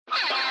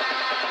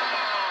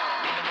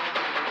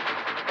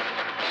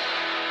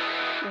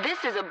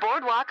This is a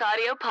Boardwalk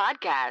Audio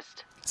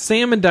podcast.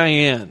 Sam and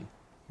Diane,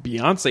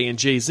 Beyonce and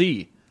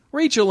Jay-Z,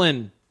 Rachel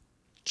and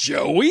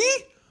Joey?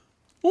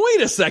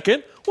 Wait a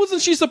second.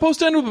 Wasn't she supposed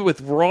to end up with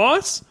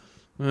Ross?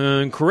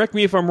 Correct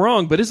me if I'm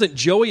wrong, but isn't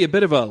Joey a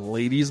bit of a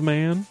ladies'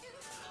 man?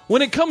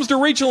 When it comes to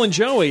Rachel and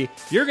Joey,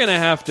 you're going to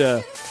have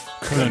to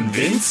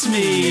convince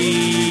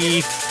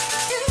me.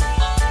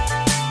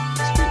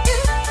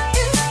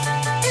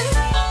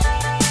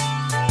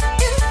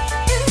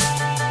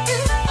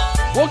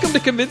 Welcome to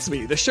Convince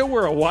Me, the show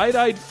where a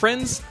wide-eyed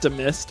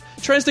friendsdomist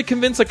tries to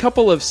convince a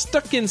couple of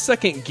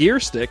stuck-in-second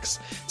gear sticks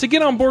to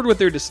get on board with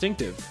their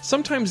distinctive,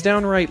 sometimes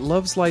downright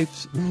love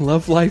life's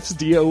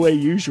DOA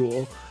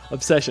usual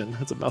obsession.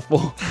 That's a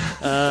mouthful.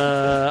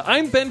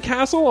 I'm Ben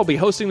Castle. I'll be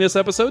hosting this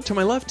episode. To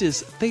my left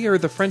is Thayer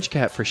the French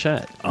cat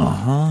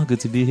Frechette.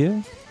 Good to be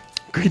here.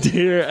 Great to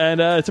hear.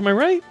 And to my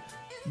right,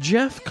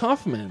 Jeff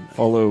Kaufman.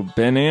 Follow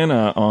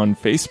Banana on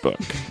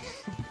Facebook.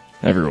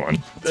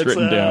 Everyone, it's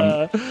written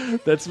down.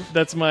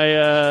 That's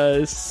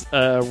my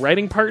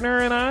writing partner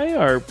and I,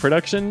 our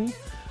production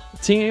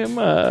team.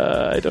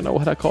 I don't know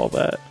what I call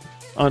that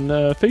on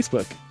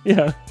Facebook.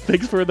 Yeah,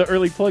 thanks for the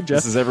early plug, Jeff.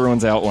 This is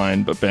everyone's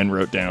outline, but Ben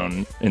wrote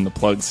down in the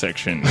plug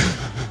section,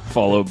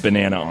 follow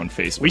Banana on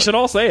Facebook. We should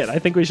all say it. I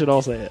think we should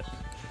all say it.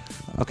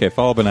 Okay,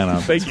 follow Banana.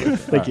 Thank you.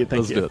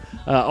 Thank you.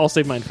 I'll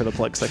save mine for the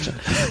plug section.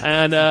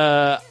 And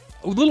a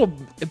little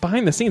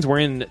behind the scenes, we're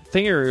in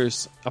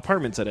Thayer's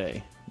apartment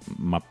today.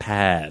 My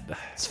pad.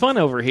 It's fun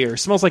over here.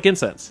 Smells like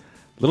incense.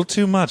 A little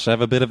too much. I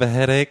have a bit of a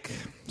headache.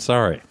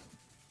 Sorry.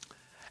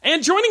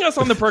 And joining us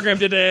on the program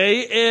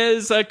today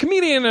is a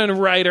comedian and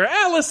writer,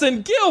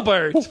 Allison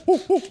Gilbert.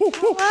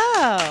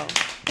 Hello.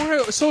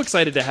 We're so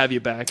excited to have you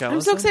back, Allison.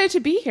 I'm so excited to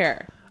be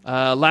here.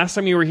 Last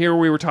time you were here,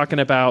 we were talking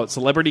about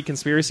celebrity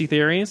conspiracy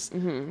theories.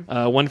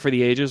 Mm-hmm. One for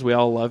the ages. We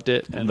all loved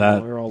it, and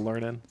we were all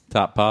learning.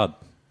 Top pod.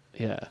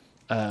 Yeah.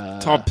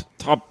 Top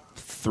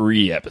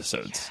 3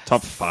 episodes.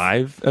 Top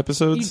 5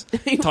 episodes.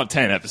 Top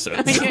 10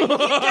 episodes. Going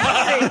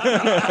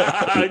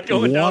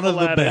down One of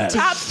the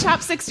best.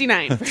 Top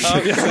 69. For sure.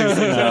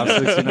 Top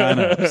 69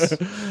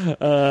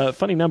 apps.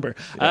 Funny number.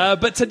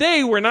 But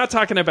today we're not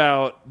talking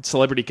about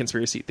celebrity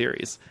conspiracy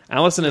theories.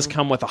 Allison has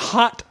come with a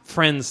hot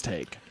Friends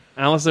take.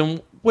 Allison,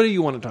 what do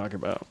you want to talk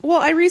about?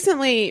 Well, I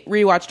recently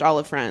rewatched all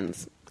of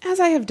Friends, as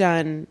I have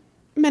done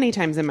many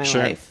times in my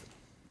life.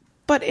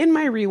 But in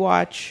my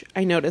rewatch,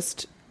 I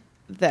noticed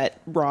that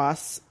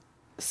Ross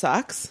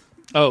sucks.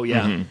 Oh,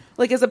 yeah. Mm-hmm.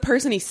 Like, as a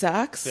person, he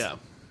sucks. Yeah.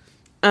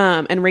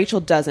 And Rachel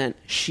doesn't.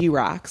 She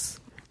rocks.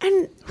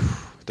 And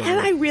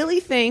I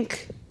really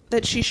think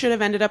that she should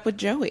have ended up with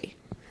Joey.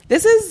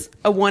 This is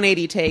a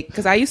 180 take,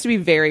 because I used to be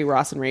very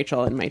Ross and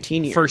Rachel in my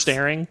teen years. First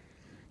airing?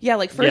 Yeah,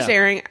 like first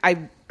airing,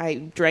 I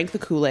drank the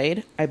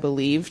Kool-Aid. I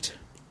believed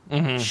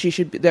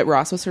that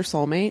Ross was her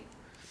soulmate.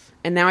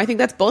 And now I think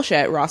that's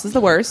bullshit. Ross is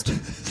the worst.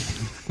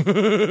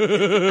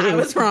 I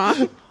was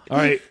wrong. All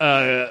right,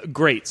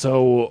 great.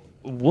 So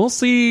we'll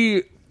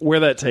see where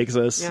that takes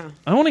us. Yeah.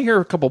 I want to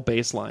hear a couple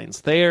bass lines.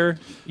 Thayer,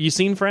 you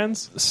seen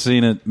Friends?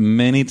 Seen it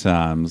many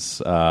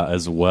times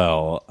as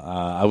well.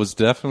 I was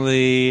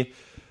definitely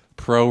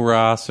pro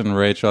Ross and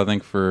Rachel, I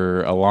think,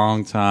 for a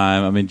long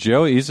time. I mean,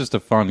 Joey, he's just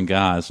a fun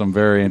guy, so I'm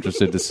very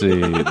interested to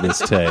see this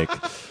take.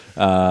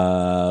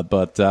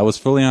 But I was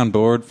fully on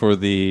board for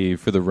the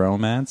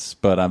romance,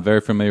 but I'm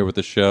very familiar with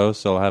the show,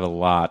 so I have a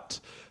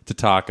lot to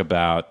talk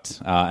about,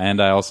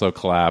 and I also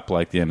clap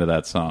like the end of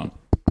that song.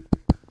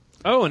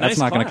 Oh, nice. That's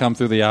not going to come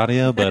through the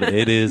audio, but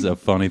it is a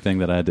funny thing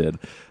that I did.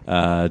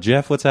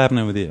 Jeff, what's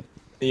happening with you?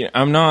 Yeah,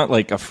 I'm not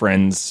like a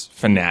Friends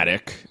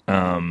fanatic,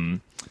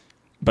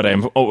 but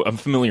I'm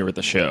familiar with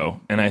the show,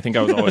 and I think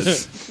I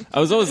was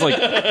always like,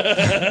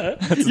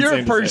 you're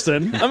a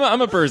person.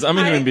 I'm a person. I'm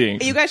a human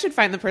being. You guys should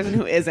find the person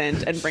who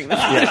isn't and bring them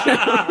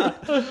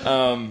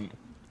on.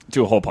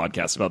 Do a whole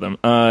podcast about them.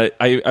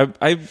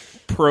 I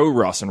pro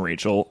Ross and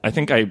Rachel. I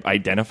think I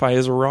identify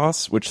as a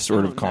Ross, which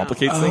sort of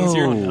complicates things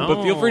here.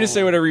 But feel free to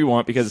say whatever you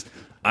want, because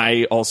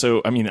I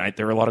also,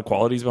 there are a lot of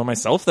qualities about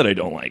myself that I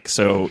don't like.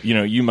 So,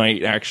 you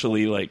might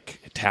actually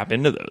like tap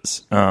into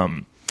those. Jeff,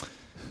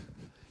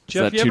 is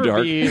that too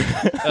dark?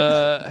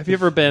 Have you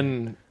ever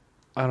been,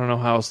 I don't know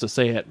how else to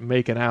say it,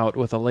 making out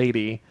with a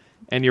lady,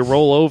 and you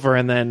roll over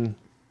and then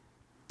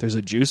there's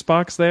a juice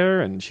box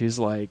there, and she's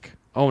like,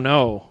 "Oh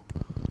no.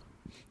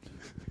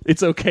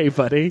 It's okay,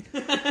 buddy."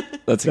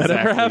 That's that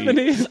ever happened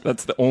to you?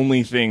 That's the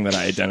only thing that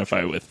I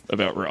identify with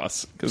about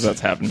Ross, because that's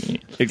happened to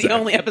me. Exactly. The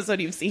only episode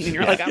you've seen, and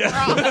you're like, I'm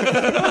wrong.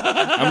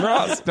 I'm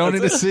Ross. Don't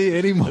need to see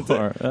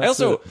anymore.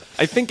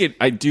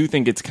 I do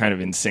think it's kind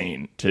of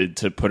insane to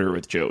put her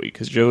with Joey,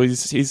 because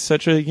he's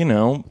such a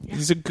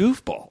he's a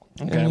goofball.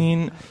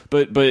 Okay.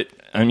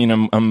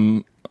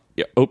 I'm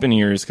open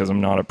ears because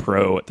I'm not a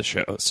pro at the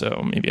show,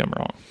 so maybe I'm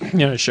wrong.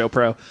 Yeah, show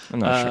pro. I'm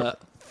not sure.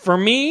 For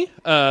me,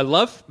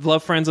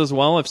 love Friends as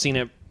well. I've seen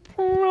it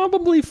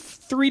probably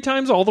 3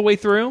 times all the way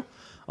through.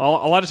 A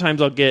lot of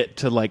times I'll get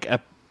to like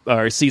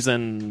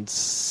season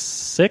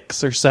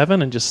 6 or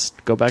 7 and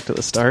just go back to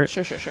the start.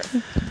 Sure.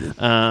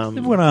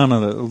 It went on a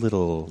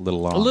little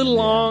long. A little in the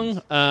long.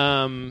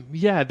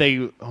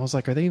 end. I was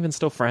like, are they even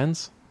still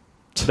friends?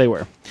 They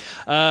were.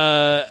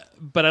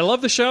 But I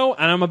love the show,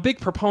 and I'm a big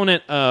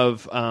proponent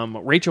of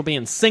Rachel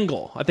being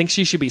single. I think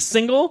she should be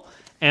single,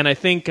 and I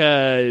think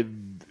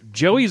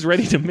Joey's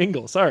ready to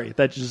mingle. Sorry,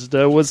 that just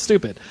was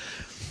stupid.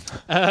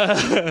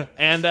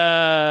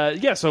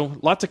 So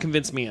lot to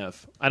convince me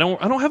of. I don't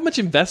have much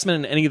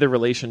investment in any of the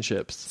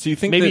relationships. So you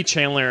think maybe that-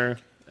 Chandler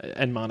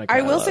and Monica?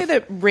 I will love. say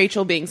that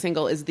Rachel being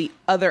single is the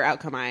other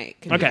outcome I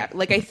can Okay. have.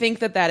 Like, I think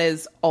that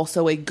is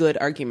also a good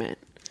argument.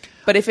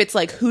 But if it's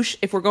like,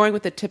 if we're going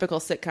with the typical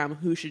sitcom,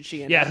 who should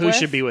she end up who with?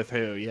 should be with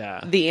who? Yeah.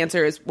 The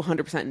answer is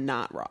 100%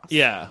 not Ross.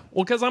 Yeah.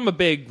 Well, because I'm a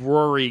big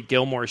Rory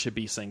Gilmore should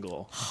be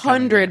single.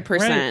 100%.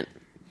 Right.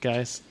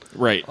 Guys.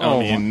 Right. Oh,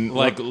 I mean,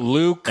 like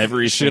Luke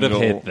every should have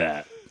single- hit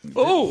that.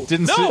 Oh,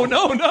 Didn't no.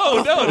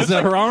 Is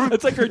that wrong?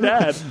 It's like her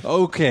dad.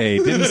 Okay,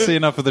 didn't see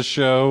enough of the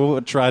show.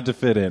 Tried to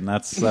fit in.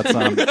 That's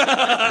on.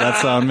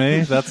 That's on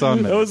me. That's on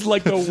me. That was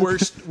like the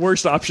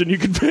worst option you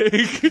could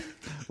pick.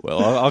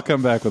 Well, I'll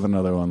come back with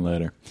another one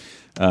later.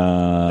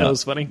 That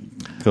was funny.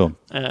 Cool.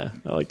 I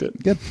liked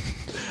it. Good.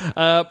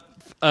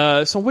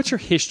 So what's your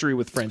history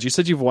with Friends? You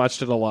said you've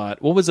watched it a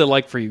lot. What was it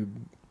like for you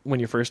when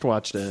you first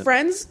watched it?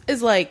 Friends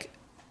is like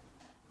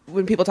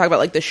when people talk about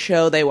like the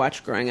show they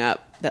watched growing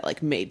up that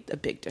like made a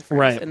big difference.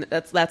 Right. And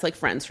that's like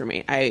Friends for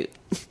me.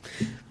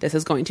 This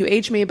is going to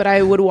age me, but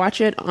I would watch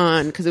it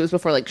on, because it was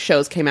before like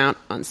shows came out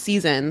on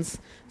seasons.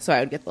 So I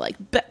would get the like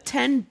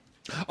 10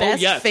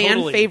 best fan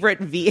totally. favorite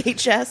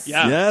VHS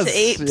Yeah.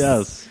 tapes.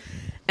 Yes.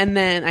 And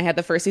then I had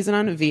the first season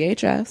on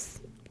VHS.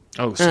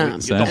 Oh,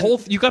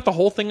 sweet. You got the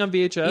whole thing on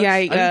VHS? Yeah,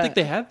 I didn't think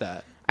they had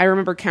that. I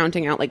remember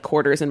counting out like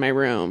quarters in my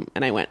room,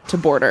 and I went to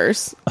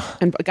Borders.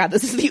 And God,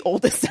 this is the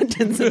oldest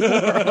sentence in the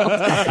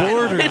world.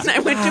 Borders. And I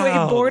went to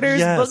a Borders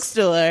yes.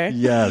 bookstore.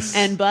 Yes.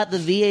 And bought the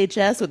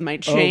VHS with my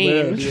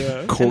change. yeah.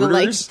 And the like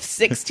Quarters?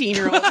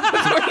 16-year-old, the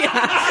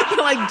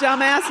like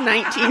dumbass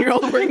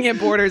 19-year-old working at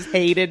Borders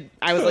hated.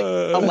 I was like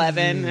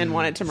 11 and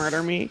wanted to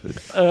murder me.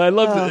 I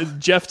love that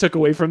Jeff took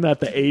away from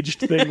that the aged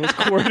thing with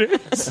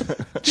quarters.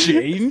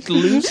 Change,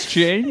 loose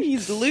change.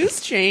 He's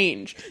loose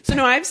change. So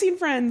no, I've seen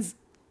Friends.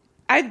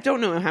 I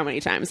don't know how many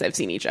times I've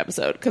seen each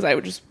episode because I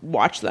would just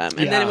watch them,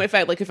 and then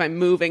if I'm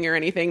moving or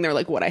anything, they're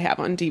like what I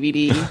have on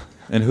DVD.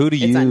 And who do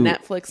It's you on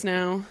Netflix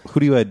now. who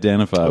do you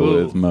identify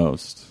Ooh. with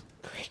most?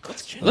 Great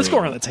question. Let's go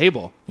around the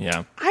table.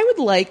 Yeah. I would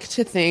like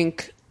to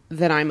think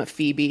that I'm a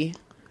Phoebe.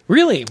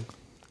 Really?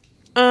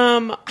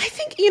 I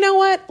think, you know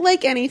what?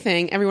 Like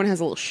anything, everyone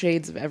has little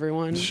shades of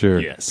everyone.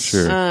 Sure. Yes.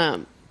 Sure.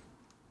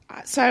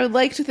 So I would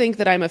like to think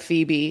that I'm a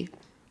Phoebe.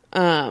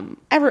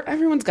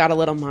 Everyone's got a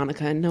little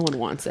Monica, and no one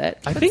wants it.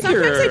 I But think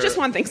sometimes you're- I just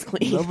want things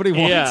clean. Nobody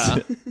wants Yeah.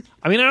 it.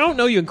 I mean, I don't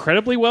know you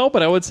incredibly well,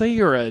 but I would say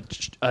you're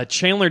a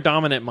Chandler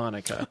dominant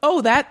Monica.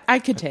 Oh, that I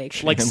could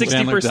take. Like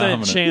Chandler 60%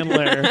 dominant.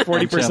 Chandler,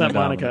 40% Chandler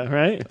Monica, dominant.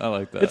 right? I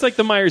like that. It's like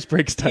the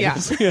Myers-Briggs Yeah.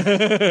 types.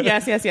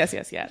 Yes.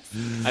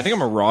 I think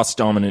I'm a Ross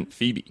dominant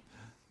Phoebe.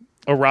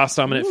 A Ross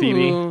dominant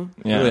Phoebe. Ooh.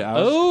 Yeah. Really, I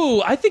was,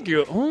 Oh, I think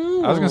you're...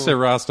 Oh. I was going to say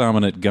Ross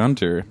dominant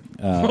Gunter.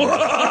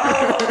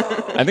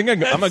 I think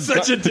I'm a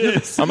Such a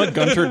diss. I'm a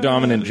Gunter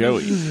dominant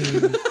Joey.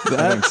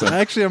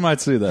 Actually, I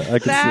might see that. I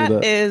could see That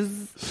that.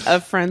 is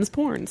a Friends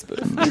porn spoof.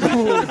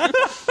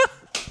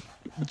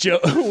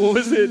 What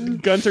was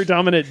it? Gunter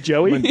dominant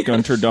Joey?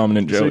 Gunter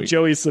dominant So Joey.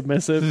 Joey's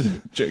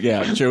submissive.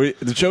 Yeah, Joey.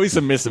 The Joey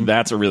submissive.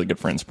 That's a really good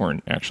Friends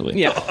porn, actually.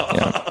 Yeah.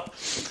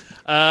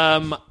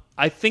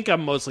 I think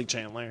I'm mostly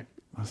Chandler.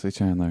 I'll say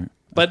Chandler.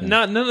 But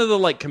none of the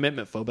like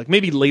commitment phobic.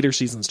 Maybe later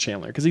seasons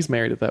Chandler because he's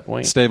married at that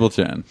point. Stable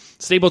Chan.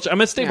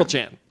 I'm a stable Yeah.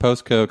 Chan.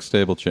 Post Coke,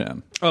 Stable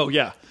Chan. Oh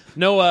yeah.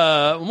 No,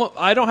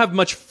 I don't have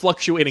much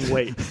fluctuating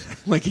weight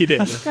like he did.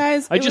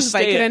 Guys, I it just was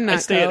stay Vicodin, at, I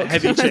not stay at Coke.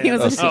 heavy When he Chan.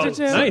 was a Oh, teacher,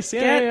 too. nice.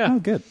 Yeah. Oh,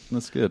 good.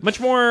 That's good. Much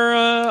more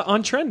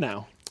on trend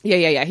now.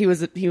 Yeah. He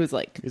was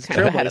like He's a kind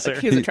of ahead of trailblazer.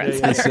 He was a He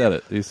trendsetter. said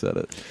it. He said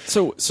it.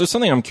 So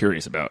something I'm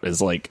curious about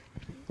is like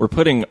we're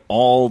putting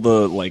all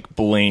the like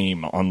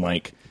blame on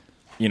like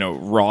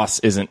Ross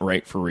isn't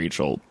right for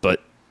Rachel,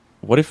 but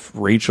what if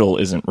Rachel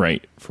isn't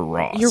right for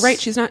Ross? You're right.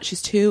 She's not. She's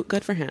too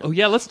good for him. Oh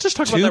yeah, let's just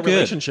talk about Too that good.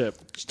 relationship.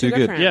 Too good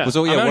good. for him. Yeah.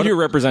 So, I'm out what, here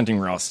representing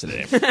Ross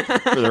today, for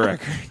the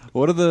record.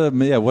 what are the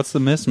what's the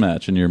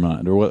mismatch in your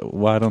mind, or what?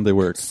 Why don't they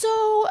work?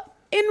 So,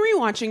 in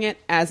rewatching it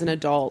as an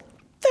adult,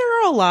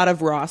 there are a lot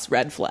of Ross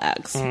red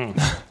flags.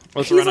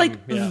 Let's He's run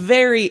like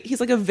him. he's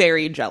like a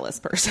very jealous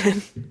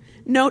person.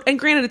 No, and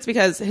granted, it's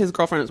because his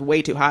girlfriend is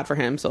way too hot for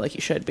him, so like he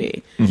should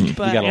be. But You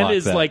gotta and lock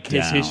is that like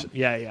his down.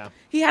 yeah.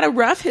 he had a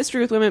rough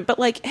history with women. But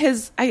like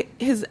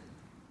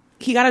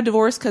he got a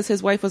divorce because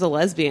his wife was a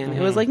lesbian.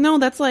 It was like, no,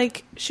 that's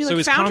like she So like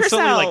he's found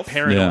constantly herself. like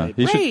paranoid. Yeah.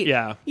 He should- Right.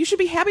 Yeah. You should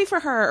be happy for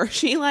her.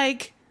 She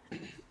like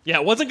Yeah,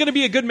 it wasn't going to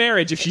be a good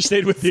marriage if she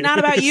stayed with you. it's not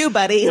about you,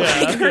 buddy.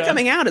 Like her yeah.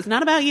 coming out, it's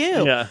not about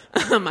you. Yeah.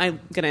 I'm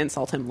gonna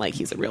insult him like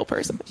he's a real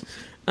person.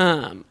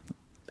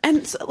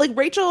 And so, like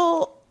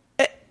Rachel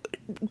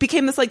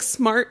became this like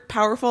smart,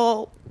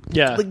 powerful,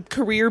 Yeah. like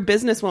career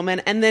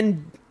businesswoman, and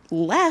then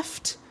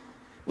left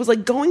was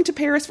like going to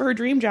Paris for her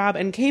dream job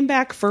and came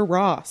back for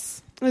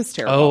Ross. It was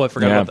terrible. Oh, I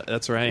forgot Yeah. about that.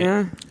 That's right.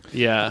 Yeah.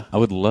 Yeah. I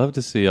would love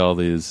to see all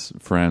these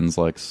friends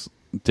like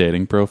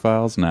dating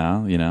profiles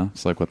now. You know,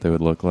 it's like what they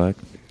would look like.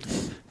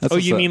 That's Oh,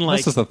 just you mean like-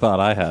 that's just a thought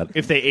I had?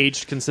 If they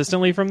aged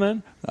consistently from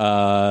then?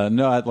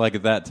 No, like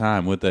at that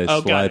time, would they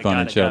Oh, got swipe it, on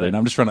got it, each got other? it. And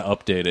I'm just trying to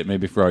update it,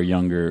 maybe for our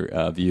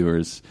younger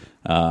viewers.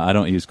 I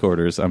don't use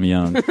quarters. I'm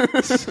young.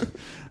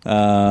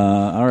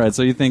 All right.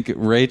 So you think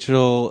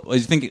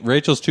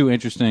Rachel's too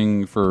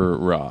interesting for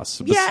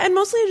Ross? Yeah, and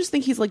mostly I just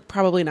think he's like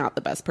probably not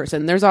the best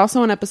person. There's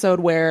also an episode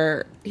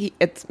where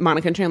it's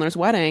Monica and Chandler's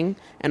wedding,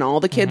 and all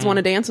the kids want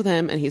to dance with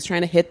him, and he's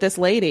trying to hit this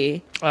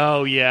lady.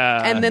 Oh,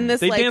 yeah. And then this,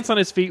 they like- dance on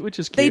his feet, which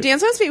is cute. They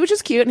dance on his feet, which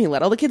is cute, and he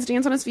let all the kids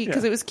dance on his feet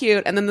because it was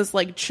cute. And then this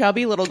like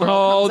chubby little girl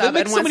Oh, comes they up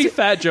make and so wants many to,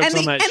 fat jokes and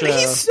on that and show.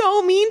 he's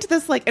so mean to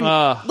this like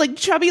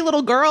chubby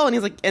little girl, and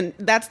he's like, and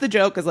that's the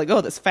joke is like,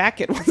 oh, this fat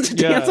kid wants to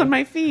dance on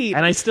my feet.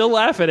 And I still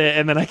laugh at it,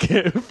 and then I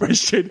get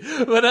frustrated.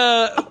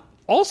 But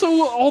also,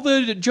 all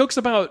the jokes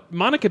about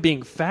Monica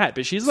being fat,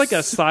 but she's like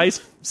a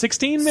size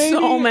 16, maybe?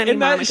 So many in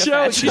that Monica show.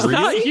 fat She's jokes.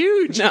 not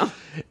huge. No,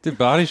 Did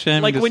body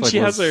shaming Like just, when she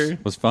was, has her-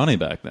 was funny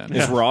back then?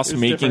 Is Ross it's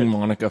making different.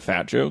 Monica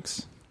fat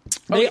jokes?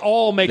 They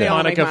all make They all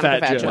Monica, make Monica fat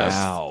fat jokes. jokes.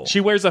 Wow. She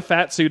wears a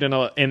fat suit in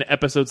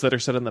episodes that are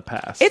set in the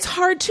past. it's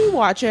hard to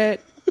watch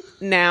it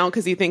now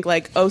because you think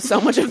like, oh, so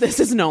much of this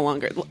is no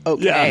longer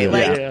okay.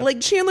 Yeah.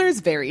 Like Chandler is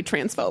very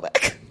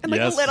transphobic and like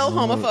Yes. a little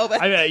homophobic.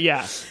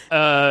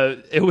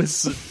 It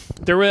was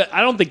there were.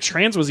 I don't think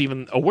trans was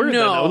even a word.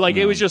 No. then. Like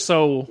it was just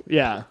so.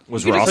 Yeah,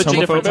 Was Such Ross a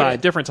different homophobic? time.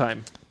 Different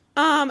time.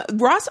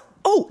 Ross.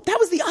 Oh, that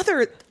was the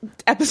other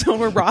episode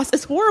where Ross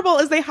is horrible.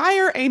 Is they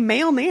hire a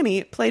male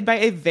nanny played by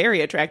a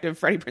very attractive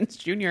Freddie Prinze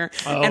Jr.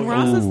 and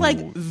Ross is like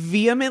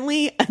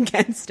vehemently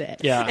against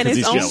it. Yeah, and 'cause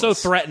his he's own, so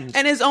threatened.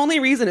 And his only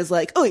reason is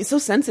like, oh, he's so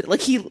sensitive.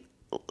 Like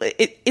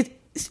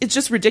it's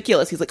just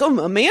ridiculous. He's like, oh,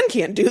 a man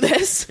can't do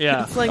this.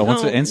 Yeah. it's like, I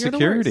want no, to you're the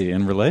insecurity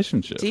worst. in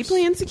relationships.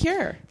 Deeply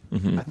insecure.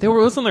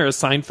 Wasn't there a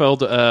Seinfeld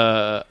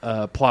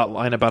plot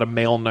line about a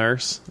male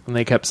nurse, and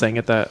they kept saying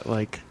it that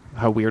like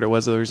how weird it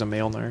was that there was a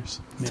male nurse.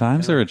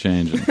 Times are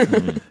changing.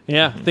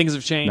 Yeah, things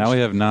have changed. Now we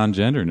have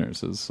non-gender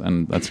nurses,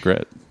 and that's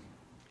great.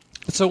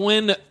 So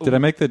when Did I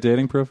make the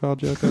dating profile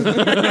joke? You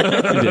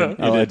did.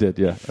 Oh, I did.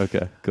 Yeah.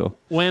 Okay. Cool.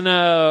 when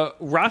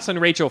Ross and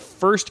Rachel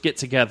first get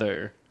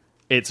together,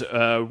 it's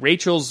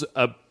Rachel's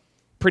a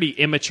pretty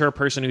immature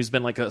person who's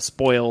been like a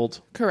spoiled.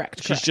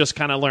 Correct. She's just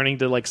kind of learning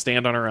to like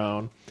stand on her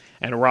own,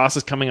 and Ross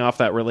is coming off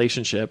that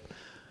relationship.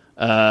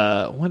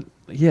 What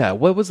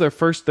was their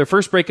first? Their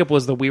first breakup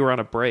was the "We Were on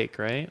a Break,"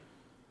 right?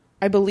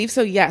 I believe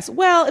so, yes.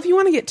 Well, if you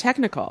want to get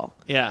technical,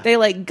 Yeah. they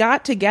like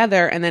got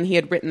together and then he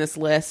had written this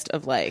list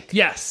of like,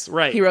 Yes,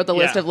 right. he wrote the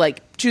list Yeah. of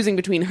like choosing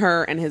between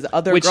her and his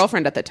other Which-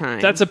 girlfriend at the time.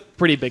 That's a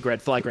pretty big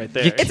red flag right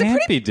there. You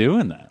can't be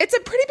doing that. it's a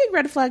pretty big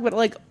red flag, but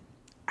like,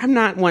 I'm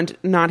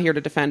not here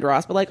to defend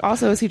Ross, but like,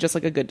 also, is he just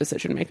like a good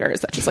decision maker? Is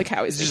that just like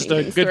how he's Just thinking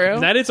a things good. through?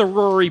 That is a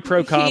Rory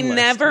pro con. He list.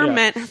 never Yeah.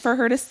 meant for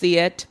her to see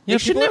it. Yeah, They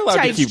shouldn't people are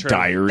have allowed to typed. keep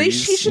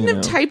diaries. He shouldn't you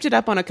have know? typed it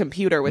up on a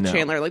computer with No.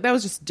 Chandler. Like that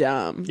was just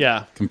dumb.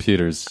 Yeah.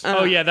 Computers.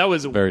 Oh yeah, that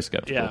was Very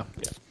skeptical.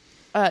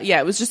 Yeah. Yeah,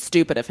 it was just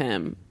stupid of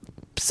him.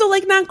 So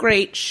like, not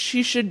great.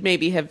 She should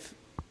maybe have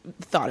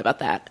thought about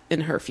that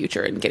in her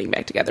future and getting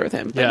back together with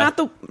him. But Yeah.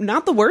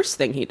 not the worst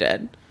thing he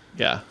did.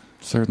 Yeah.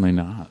 Certainly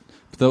not.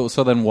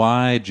 So then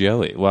why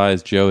Joey? Why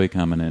is Joey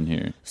coming in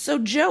here? So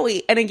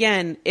Joey, and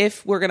again,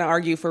 if we're going to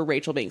argue for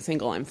Rachel being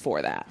single, I'm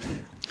for that.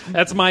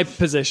 That's my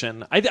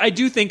position. I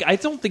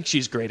don't think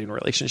she's great in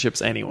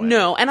relationships anyway.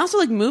 No, and also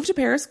like move to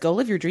Paris, go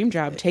live your dream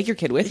job, take your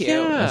kid with you.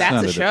 Yeah. That's a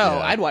Sounded- show. yeah.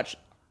 I'd watch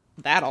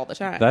that all the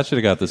time. That should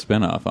have got the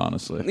spinoff,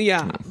 honestly.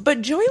 Yeah,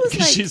 but Joey was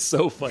like, She's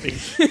so funny.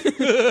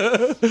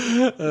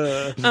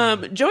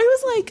 Joey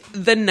was like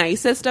the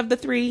nicest of the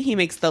three. He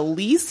makes the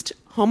least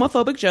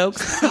homophobic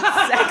jokes,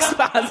 sex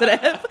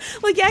positive.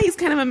 Like, yeah, he's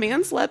kind of a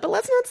man slut, but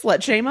let's not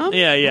slut shame him.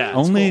 Yeah, yeah.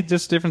 Only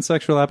just different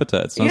sexual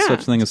appetites. No Yeah.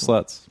 such thing as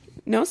sluts.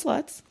 No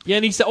sluts. Yeah,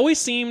 and he's always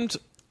seemed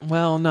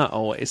well, not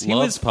always. He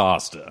was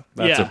pasta.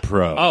 That's yeah. a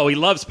pro. Oh, he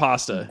loves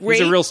pasta. Great,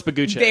 He's a real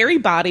spagucci. Very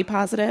body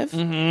positive.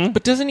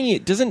 But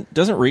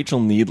doesn't Rachel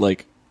need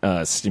like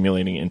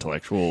stimulating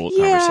intellectual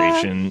Yeah.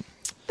 conversation?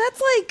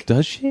 That's like,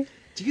 Does she?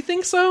 Do you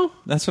think so?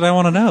 That's what I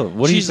want to know.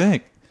 What do you She's-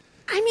 think?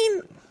 I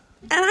mean,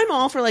 and I'm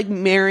all for like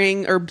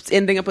marrying or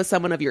ending up with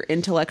someone of your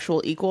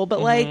intellectual equal,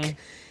 but like,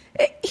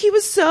 he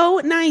was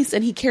so nice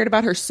and he cared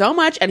about her so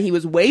much and he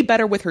was way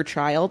better with her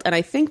child. And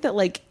I think that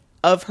like,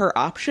 of her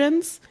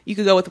options, you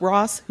could go with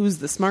Ross, who's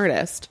the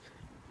smartest,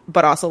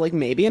 but also like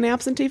maybe an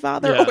absentee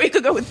father, Yeah. or you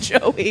could go with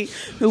Joey,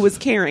 who was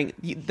caring.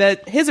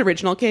 His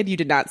original kid you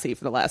did not see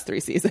for the last 3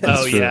 seasons.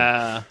 Oh true.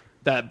 yeah,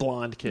 that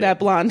blonde kid. That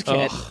blonde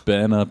kid. Ugh.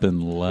 Ben up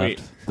and left.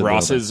 Wait, the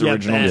Ross's Yeah,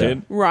 original Ben.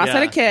 kid. Ross Yeah.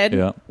 had a kid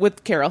Yeah.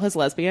 with Carol, his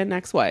lesbian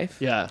ex-wife,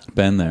 Yeah. building.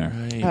 Ben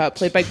there.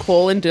 played by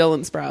Cole and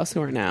Dylan Sprouse,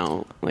 who are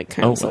now like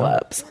kind of Oh, wow.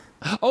 celebs.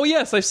 Oh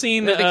yes, I've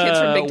seen. They're the kids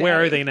from Big Where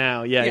Daddy. Are They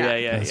Now? Yeah, Yeah. yeah,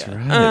 yeah, That's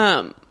yeah.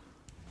 right.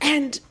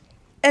 And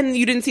And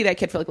you didn't see that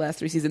kid for like the last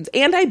 3 seasons.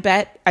 And I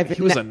bet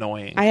He was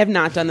annoying. I have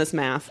not done this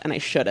math, and I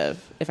should have.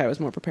 If I was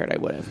more prepared, I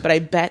would have. But I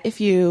bet if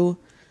you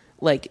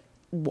like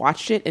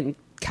watched it and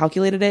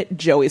calculated it,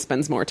 Joey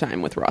spends more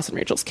time with Ross and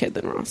Rachel's kid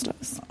than Ross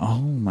does. Oh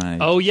my.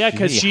 Oh yeah,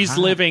 because she's hot.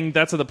 living.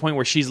 That's at the point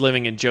where she's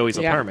living in Joey's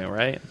Yeah. apartment,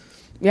 right?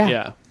 Yeah.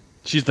 Yeah,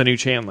 she's the new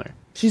Chandler.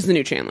 She's the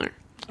new Chandler.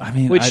 I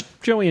mean, Which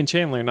Joey and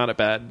Chandler not a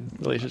bad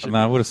relationship.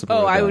 I would have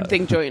supported Oh, I that. would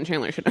think Joey and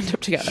Chandler should end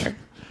up together.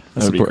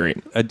 That would be great.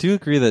 I do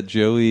agree that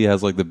Joey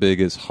has like the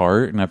biggest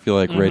heart, and I feel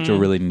like Rachel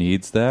really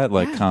needs that,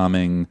 like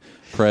calming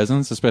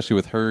presence, especially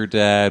with her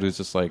dad, who's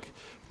just like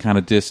kind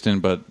of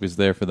distant, but was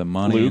there for the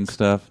money and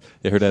stuff.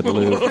 Yeah, her dad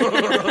Luke.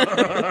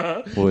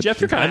 Jeff,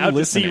 you're kind of I'm out to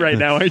listening. sea right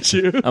now, aren't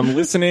you? I'm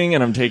listening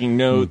and I'm taking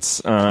notes,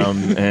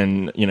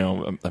 and you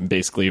know I'm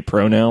basically a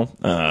pro now.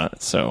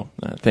 So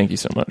thank you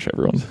so much,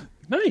 everyone.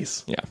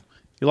 Nice. Yeah,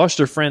 You lost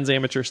your friend's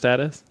amateur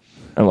status.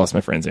 I lost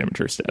my Friends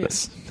Amateur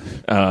status.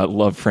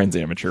 Love Friends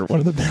Amateur, one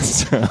of the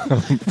best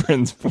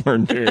Friends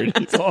porn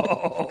parodies.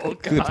 Oh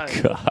God.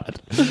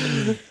 God.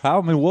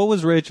 What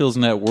was Rachel's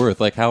net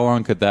worth? Like, how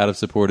long could that have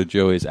supported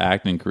Joey's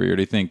acting career?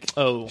 Do you think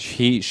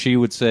she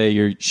would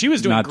say She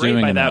was doing not great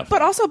doing by enough? that.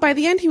 But also, by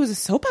the end, he was a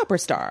soap opera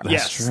star.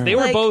 Yes, true. they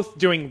were Like, both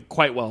doing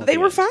quite well. at They the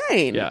were end.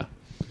 fine. Yeah.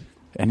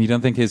 And you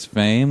don't think his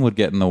fame would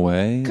get in the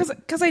way?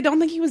 Because I don't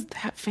think he was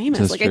that famous.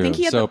 That's Like I think true.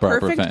 he had the Soap opera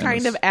perfect famous.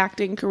 kind of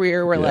acting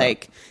career where Yeah.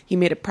 like he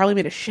probably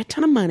made a shit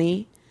ton of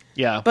money,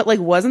 Yeah. but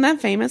like wasn't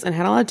that famous and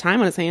had a lot of time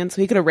on his hands,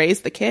 so he could have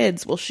raised the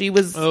kids while she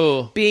was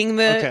being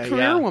the Okay,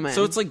 career yeah. woman.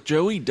 So it's like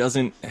Joey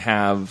doesn't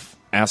have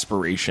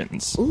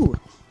aspirations. ooh,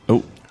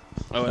 Oh,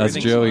 Oh, That's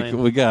everything's Joey. fine.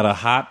 We got a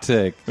hot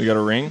take. we got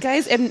a ring.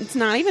 guys, and it's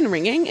not even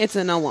ringing; it's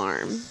an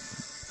alarm.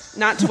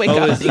 Not to wake Oh,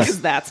 up is this-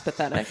 because that's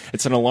pathetic.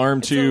 It's an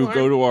alarm to an alarm.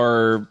 go to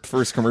our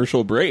first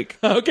commercial break.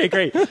 Okay,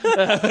 great. We'll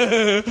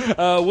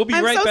be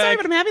I'm right so back. sorry,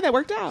 but I'm happy that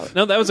worked out.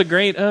 No, that was a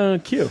great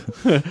cue.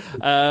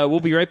 We'll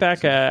be right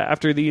back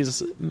after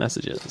these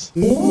messages.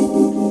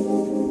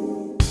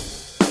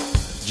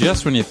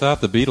 Just when you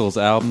thought the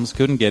Beatles albums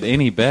couldn't get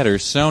any better,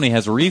 Sony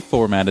has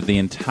reformatted the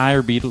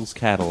entire Beatles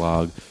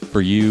catalog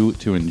for you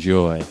to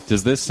enjoy.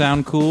 Does this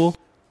sound cool?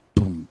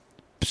 Boom.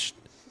 Psh.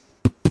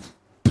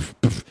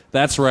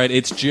 That's right,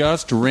 it's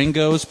just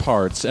Ringo's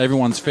parts.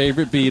 Everyone's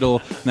favorite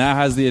Beatle now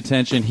has the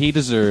attention he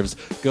deserves.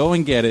 Go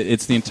and get it.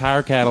 It's the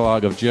entire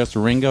catalog of just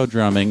Ringo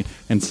drumming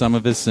and some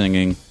of his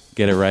singing.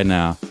 Get it right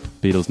now.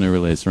 Beatles new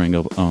release,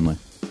 Ringo only.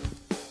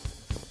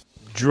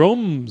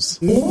 Drums.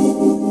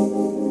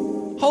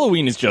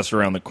 Halloween is just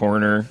around the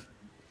corner.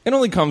 It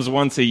only comes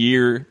once a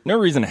year. No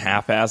reason to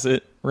half-ass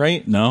it,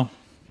 right? No?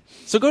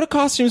 So go to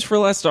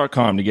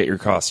costumesforless.com to get your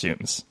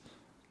costumes.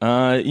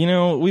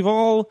 We've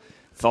all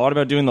thought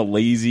about doing the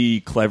lazy,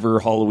 clever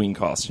Halloween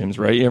costumes,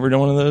 right? You ever done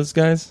one of those,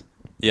 guys?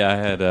 Yeah, I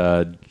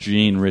had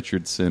Gene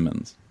Richard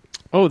Simmons.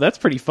 Oh, that's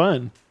pretty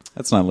fun.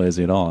 That's not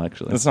lazy at all,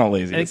 actually. That's not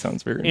lazy. It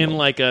sounds very In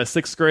like a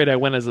 6th grade, I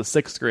went as a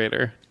 6th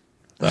grader.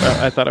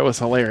 I thought it was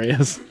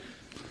hilarious.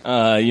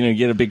 you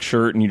get a big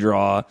shirt and you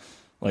draw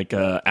like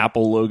a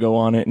Apple logo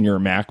on it and your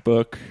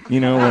MacBook.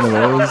 One of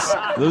those.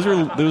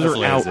 Those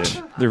are out.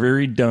 lazy. They're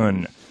very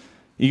done.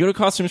 You go to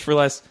Costumes for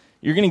Less.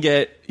 You're gonna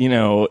get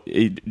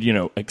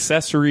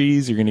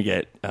accessories. You're gonna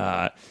get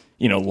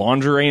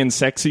lingerie and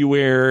sexy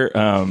wear.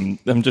 I'm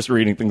just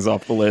reading things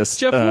off the list.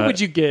 Jeff, what would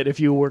you get if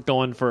you were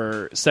going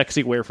for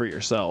sexy wear for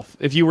yourself?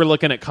 If you were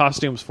looking at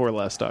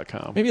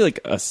costumesforless.com. Maybe like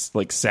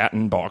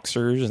satin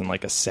boxers and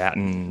like a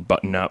satin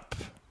button up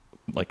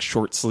like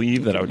short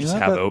sleeve that I would just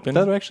have open.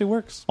 That actually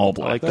works. All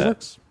black. like that.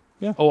 works.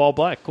 Yeah. Oh, all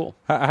black. Cool.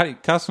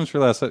 Costumes for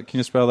less. Can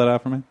you spell that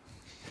out for me?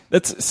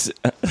 That's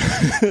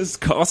it's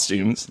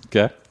costumes.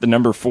 Okay. The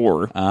number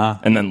 4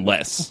 and then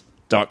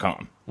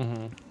less.com.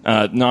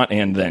 Not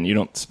and then. You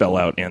don't spell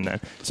out and then.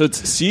 So it's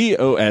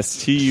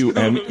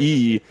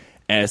COSTUMES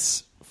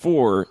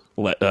 4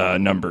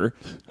 number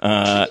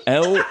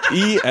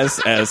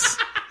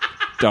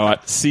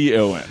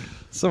LESS.COM.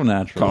 So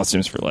natural.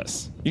 Costumes for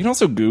less. You can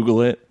also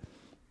Google it.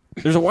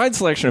 There's a wide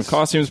selection of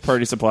costumes,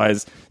 party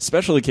supplies,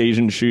 special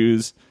occasion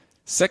shoes,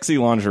 sexy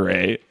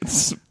lingerie.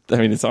 It's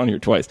on here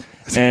twice.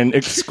 And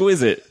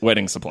exquisite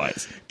wedding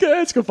supplies. Can I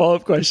ask a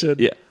follow-up question?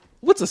 Yeah.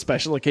 What's a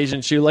special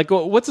occasion shoe? Like,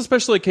 what's a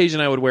special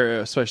occasion I would wear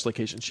a special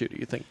occasion shoe, do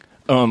you think?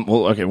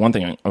 Well, okay, one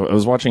thing. I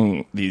was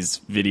watching these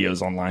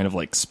videos online of,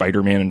 like,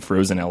 Spider-Man and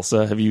Frozen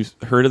Elsa. Have you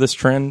heard of this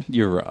trend?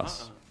 You're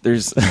Ross.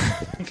 There's this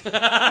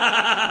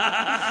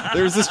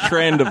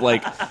trend of,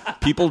 like,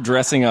 people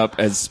dressing up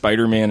as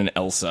Spider-Man and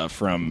Elsa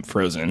from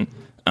Frozen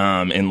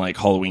in, like,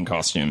 Halloween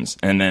costumes.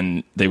 And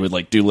then they would,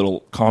 like, do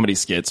little comedy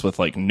skits with,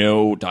 like,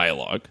 no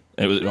dialogue.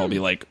 It would all be,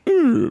 like,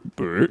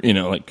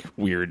 like,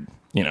 weird,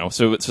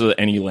 so that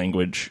any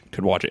language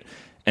could watch it.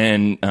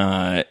 And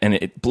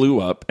it blew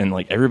up, and,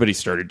 like, everybody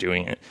started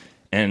doing it.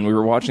 And we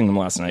were watching them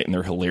last night, and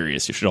they're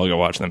hilarious. You should all go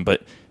watch them.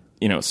 But,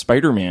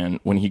 Spider-Man,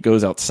 when he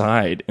goes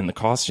outside in the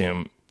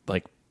costume,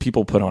 like,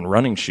 people put on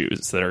running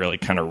shoes that are, like,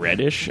 kind of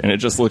reddish, and it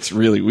just looks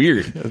really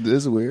weird. It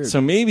is weird.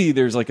 So maybe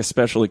there's, like, a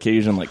special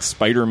occasion, like,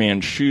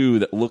 Spider-Man shoe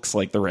that looks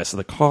like the rest of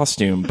the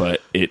costume, but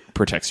it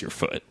protects your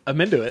foot. I'm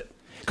into it.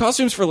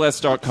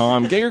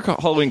 Costumesforless.com. Get your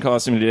Halloween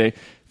costume today.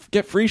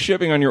 Get free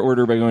shipping on your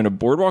order by going to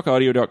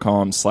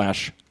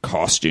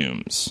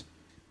boardwalkaudio.com/costumes.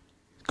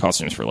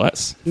 Costumes for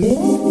less.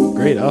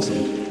 Great,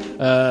 awesome.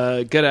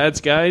 Good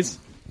ads, guys.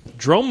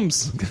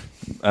 Drums.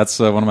 That's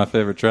one of my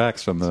favorite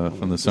tracks from the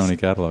Sony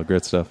catalog.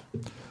 Great stuff.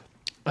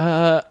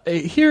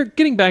 Here,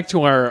 getting back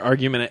to our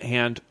argument at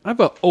hand, I have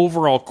an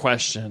overall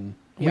question.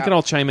 We Yeah. can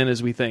all chime in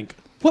as we think.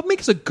 What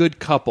makes a good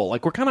couple?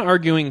 Like, we're kind of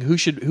arguing who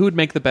would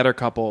make the better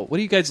couple. What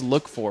do you guys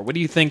look for? What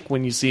do you think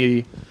when you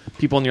see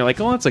people and you're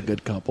like, oh, that's a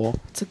good couple?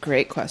 It's a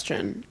great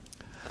question.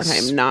 And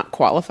I'm not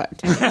qualified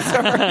to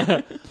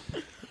answer.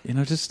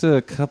 Just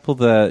a couple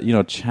that,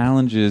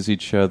 challenges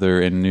each other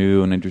in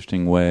new and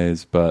interesting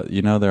ways, but,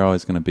 they're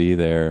always going to be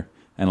there,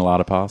 and a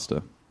lot of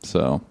pasta.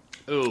 So,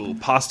 Ooh,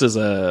 pasta's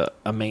a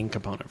main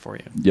component for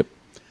you. yep.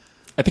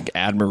 I think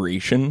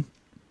admiration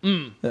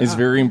is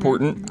very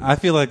important. I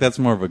feel like that's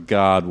more of a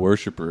God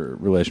worshiper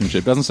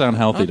relationship. Doesn't sound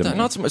healthy to me.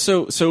 Not so much.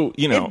 So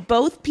If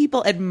both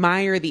people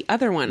admire the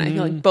other one, I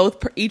feel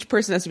like each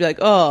person has to be like,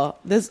 oh,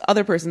 this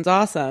other person's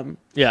awesome.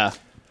 Yeah.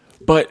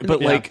 But Yeah.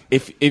 like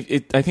if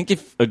I think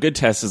if a good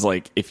test is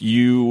like if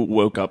you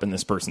woke up in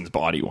this person's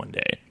body one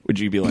day, would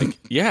you be like,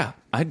 yeah,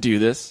 I'd do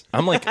this?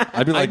 I'm like,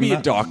 I'd be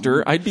a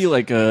doctor. I'd be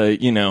like a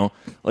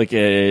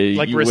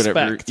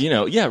respect.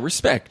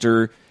 Respect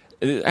or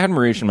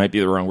admiration might be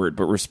the wrong word,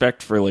 but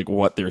respect for like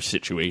what their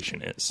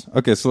situation is.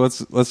 Okay, so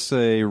let's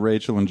say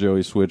Rachel and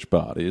Joey switch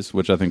bodies,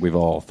 which I think we've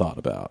all thought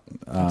about.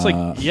 It's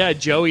like,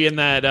 Joey in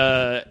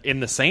that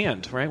in the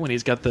sand, right? When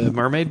he's got the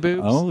mermaid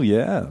boobs. Oh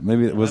yeah,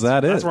 maybe was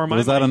That's- that that's it? where my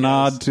Was that a mind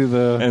nod goes. to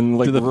the And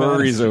like to the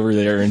Rory's fantasy? over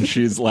there, and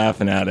she's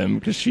laughing at him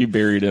because she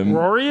buried him.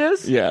 Rory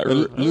is? Yeah,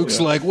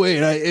 Luke's like,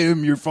 wait, I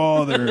am your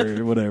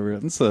father, or whatever.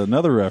 That's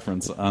another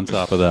reference on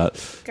top of that.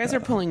 You guys are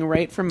pulling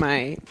right from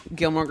my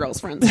Gilmore Girls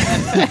friends.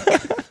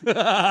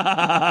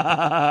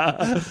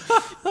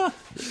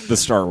 the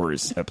Star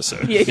Wars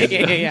episode.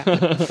 yeah.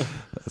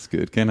 That's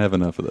good. Can't have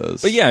enough of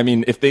those. But yeah, I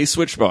mean, if they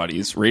switch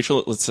bodies,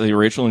 let's say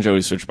Rachel and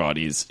Joey switch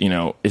bodies,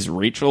 is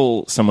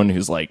Rachel someone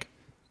who's like,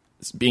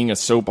 being a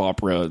soap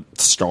opera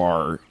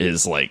star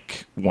is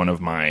like one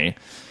of my,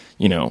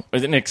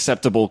 an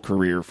acceptable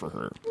career for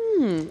her.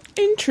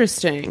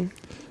 Interesting.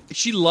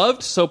 She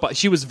loved soap.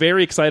 She was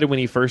very excited when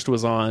he first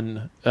was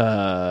on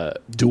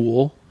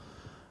Duel.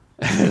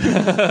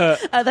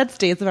 That's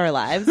Days of Our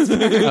Lives.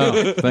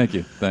 Oh, thank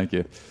you.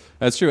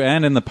 That's true.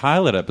 And in the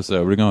pilot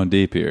episode, we're going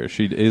deep here.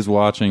 She is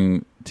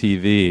watching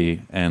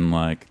TV and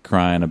like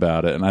crying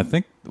about it. And I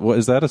think, what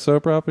is that a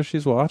soap opera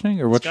she's watching,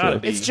 or what? gotta show?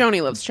 be. It's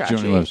Joni Loves Chachi.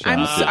 Joni Loves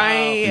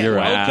Chachi. You're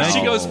right. Wow. Thank She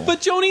you. goes, but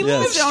Joni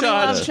loves Joni Chachi.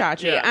 Loves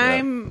Chachi. Yeah.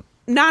 I'm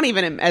not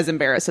even as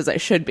embarrassed as I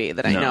should be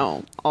that I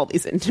know all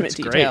these intimate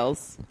great.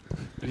 details.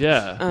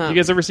 Yeah. You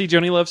guys ever see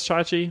Joni Loves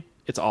Chachi?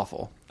 It's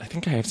awful. I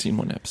think I have seen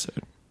one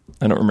episode.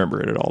 I don't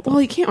remember it at all, though.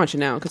 Well, you can't watch it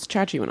now because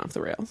Chachi went off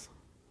the rails.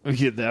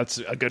 Yeah, that's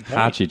a good point.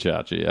 Hachi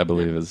Chachi, I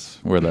believe, is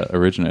where that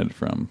originated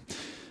from.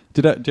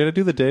 Did I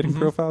do the dating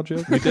profile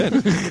joke? We did.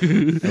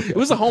 It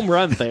was a home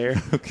run there.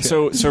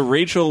 So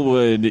Rachel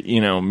would,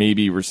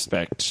 maybe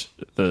respect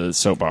the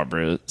soap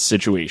opera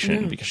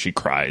situation because she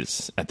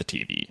cries at the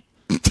TV.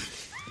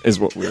 is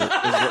what we're And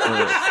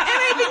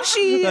I think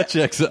she, That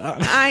checks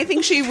out. I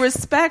think she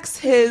respects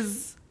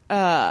his.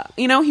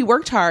 He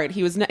worked hard.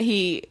 He was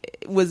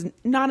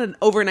not an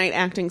overnight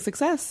acting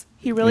success.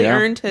 He really Yeah,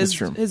 earned that's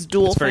true. his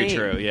dual It's very fame.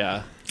 true,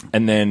 yeah.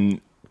 And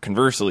then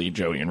conversely,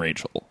 Joey and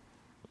Rachel.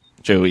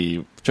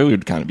 Joey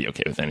would kind of be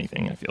okay with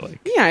anything, I feel like.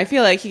 Yeah, I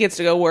feel like he gets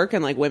to go work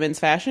in like women's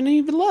fashion and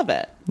he would love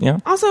it. Yeah.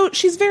 Also,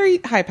 she's very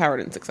high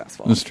powered and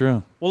successful. It's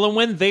true. Well, and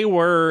when they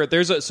were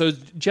there's a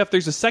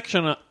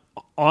section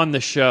on the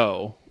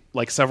show,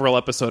 like several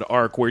episode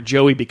arc, where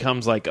Joey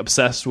becomes like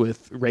obsessed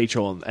with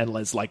Rachel and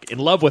is like in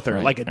love with her,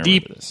 Right, like I a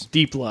remember this.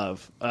 deep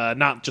love,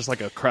 not just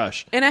like a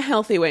crush. In a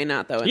healthy way,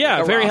 not though. In Yeah,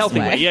 like a very Ross healthy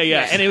way.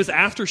 Yeah. And it was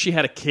after she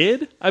had a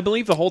kid, I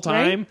believe, the whole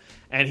time, Right.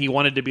 and he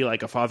wanted to be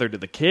like a father to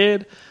the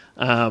kid,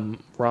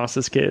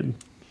 Ross's kid.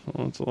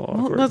 Oh, it's a little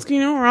Well, awkward. that's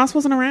Ross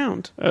wasn't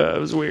around. It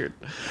was weird.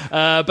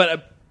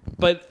 But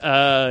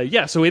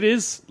yeah, so it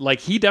is like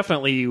he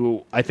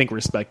definitely, I think,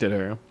 respected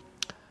her.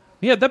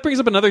 Yeah, that brings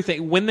up another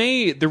thing. When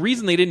the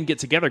reason they didn't get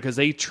together, because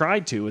they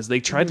tried to, is they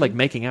tried like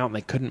making out and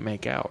they couldn't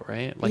make out,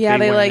 right? Like Yeah,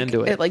 they weren't like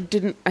into it. like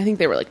didn't. I think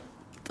they were like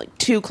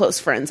too close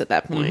friends at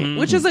that point, Mm-hmm.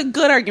 which is a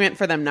good argument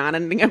for them not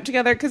ending up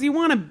together because you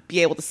want to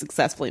be able to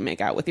successfully make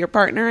out with your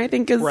partner. I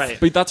think is Right.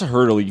 But that's a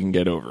hurdle you can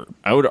get over.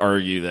 I would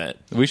argue that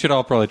We should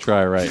all probably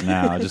try right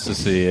now just to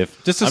see if.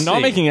 I'm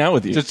not making out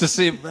with you. Just to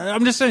see.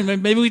 I'm just saying,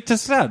 maybe we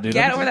test it out, dude.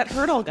 Get over that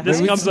hurdle, guys.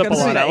 this comes up a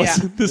Gotta do lot, that, Alice.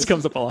 yeah. This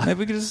comes up a lot. Maybe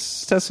we could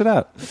just test it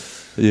out.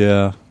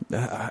 Yeah.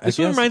 This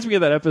one reminds me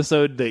of that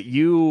episode that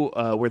you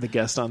were the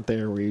guest on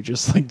there, where you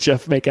just like,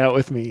 Jeff, make out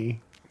with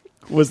me.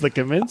 Was the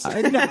convince?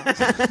 why Did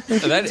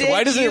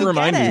does it you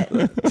remind get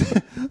me?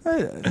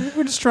 it?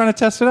 We're just trying to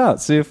test it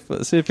out, see if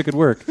it could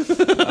work.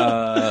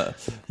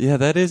 Yeah,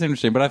 that is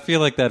interesting. But I feel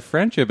like that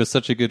friendship is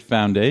such a good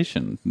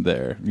foundation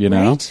there. You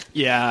know, Right?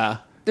 Yeah.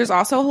 There's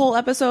also a whole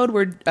episode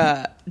where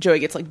Joey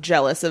gets like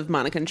jealous of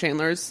Monica and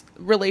Chandler's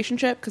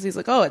relationship because he's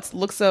like, "Oh, it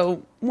looks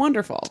so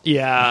wonderful."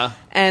 Yeah.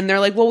 And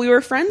they're like, "Well, we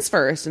were friends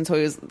first," and so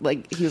he was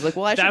like,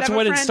 "Well, I should That's have a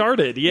when it friend."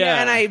 started,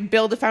 yeah. And I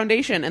build a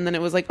foundation, and then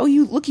it was like, "Oh,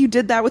 you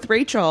did that with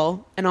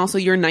Rachel, and also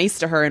you're nice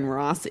to her, and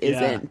Ross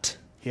isn't."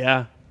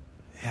 Yeah.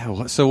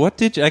 Yeah. So what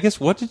did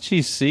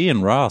she see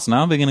in Ross?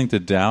 Now I'm beginning to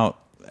doubt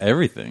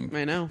everything.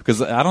 I know.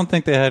 Because I don't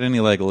think they had any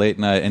like late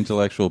night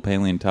intellectual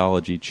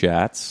paleontology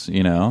chats.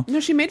 No,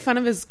 she made fun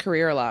of his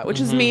career a lot, which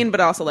is mean, but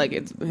also like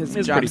his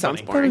job pretty sounds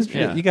funny. boring.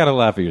 Yeah. You got to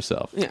laugh at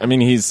yourself. Yeah. I mean,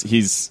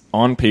 he's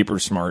on paper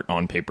smart,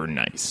 on paper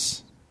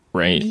nice,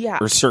 right? Yeah.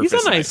 Or surface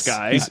He's a nice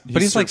guy.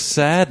 But he's like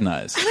sad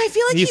nice. And I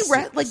feel like He's he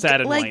read like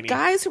sad and whiny.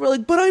 guys who were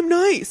like, "But I'm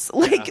nice."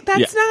 Like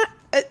that's not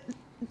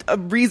a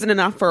reason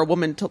enough for a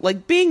woman to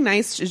like being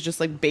nice is just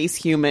like base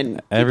human.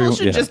 Everyone- People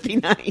should yeah. just be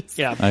nice.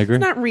 Yeah. I agree.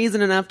 It's not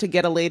reason enough to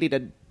get a lady to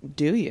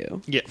do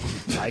you. Yeah.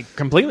 I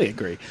completely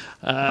agree.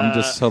 I'm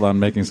just hold on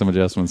making some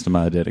adjustments to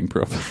my dating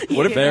profile.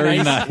 What if Very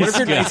you're nice What if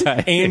you're nice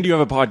guy. and you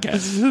have a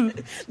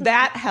podcast?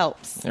 That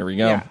helps. There we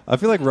go. Yeah. I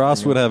feel like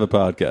Ross would have a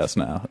podcast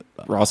now.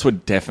 Ross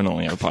would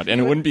definitely have a podcast, and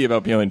it wouldn't be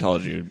about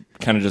paleontology. It would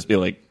kind of just be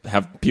like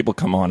have people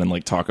come on and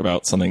like talk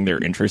about something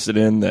they're interested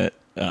in that.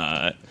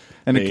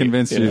 And it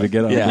convinced you to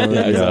get on board.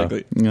 Yeah,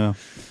 exactly. Yeah.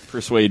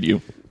 Persuade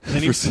you.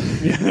 And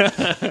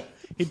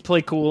he'd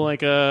play cool like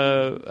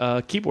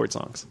keyboard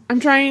songs. I'm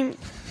trying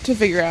to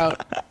figure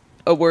out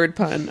a word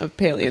pun of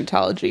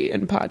paleontology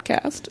and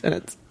podcast, and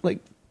it's like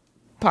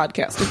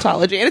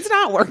podcastology, and it's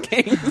not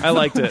working. I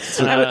liked it.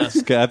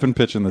 Okay, I've been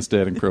pitching this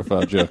dating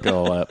profile joke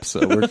all up,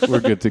 so we're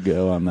good to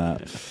go on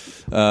that.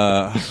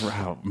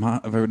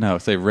 No,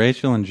 say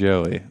Rachel and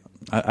Joey.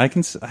 I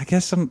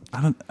guess I'm.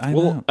 I don't. I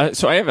know.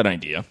 So I have an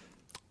idea.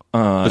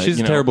 But she's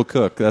a terrible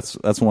cook. That's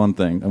one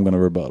thing I'm going to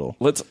rebuttal.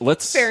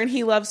 Let's Fair, and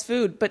he loves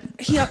food, but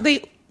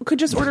they could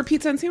just order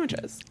pizza and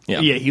sandwiches. Yeah,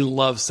 he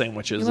loves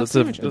sandwiches. He loves That's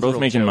sandwiches. that's both real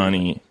making Joey.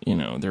 money.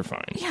 They're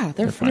fine. Yeah,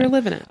 they're fine.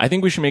 living it. I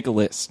think we should make a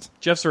list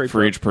Jeff's already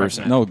for each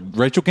person. No,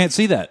 Rachel can't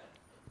see that.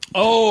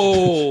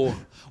 Oh,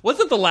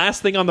 wasn't the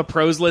last thing on the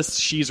pros list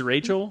she's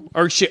Rachel,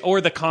 or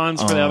the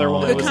cons for the other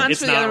one? The was, cons it's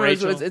for the not other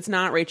Rachel. was it's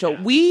not Rachel.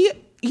 We,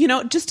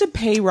 just to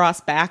pay Ross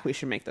back, we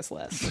should make this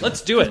list.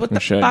 Let's do it. What the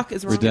should. fuck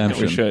is wrong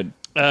Redemption. we with should.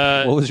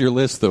 What was your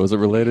list, though? Was it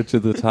related to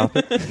the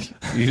topic?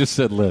 You just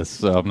said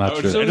list, so I'm not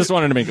sure. I just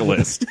wanted to make a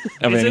list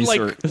of Is any it like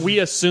sort. we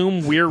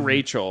assume we're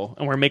Rachel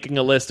and we're making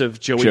a list of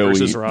Joey Joey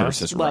versus Ross?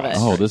 versus Love Ross. it.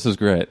 Oh, this is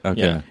great.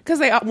 Okay. Yeah. Because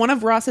one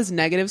of Ross's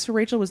negatives for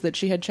Rachel was that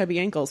she had chubby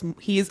ankles.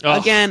 He's Oh.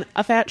 again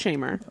a fat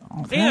shamer,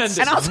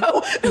 And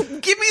also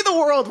give me the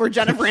world where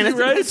Jennifer Aniston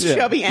Right? is Yeah.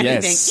 chubby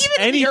anything, Yes. even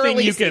in the anything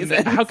early you can.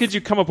 seasons. How could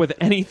you come up with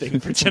anything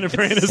for Jennifer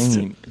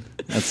Aniston?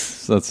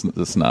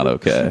 That's not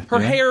okay. Her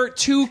hair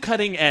too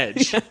cutting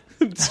edge.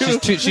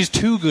 She's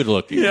too good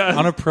looking. Yeah.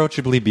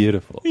 Unapproachably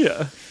beautiful.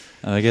 Yeah.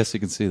 I guess you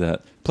can see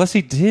that. Plus,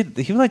 he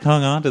like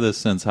hung on to this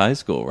since high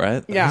school,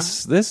 right? Yeah.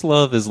 This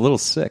love is a little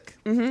sick.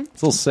 Mm-hmm.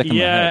 It's a little sick in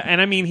the Yeah, head.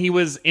 and I mean, he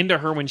was into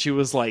her when she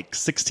was like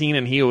 16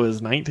 and he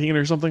was 19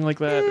 or something like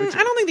that.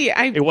 I don't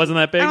think It wasn't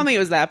that big? I don't think it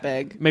was that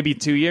big. Maybe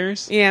 2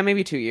 years? Yeah,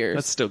 maybe 2 years.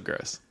 That's still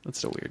gross. That's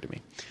still weird to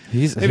me.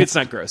 He's, Maybe it's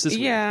not gross. It's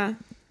weird. yeah.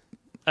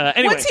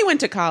 Anyway, Once he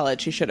went to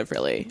college, he should have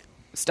really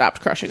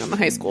stopped crushing on the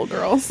high school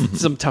girls.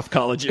 some tough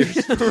college years.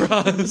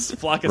 Ross,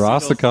 flock of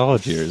Ross the seagulls.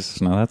 college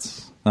years. No,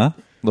 that's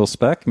little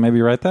speck. Maybe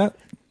write that.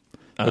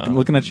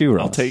 Looking at you,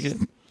 Ross. I'll take it.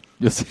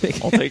 You'll take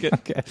it. I'll take it.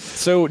 Okay.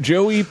 So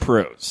Joey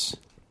pros.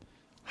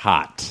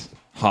 Hot.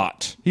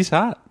 He's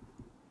hot.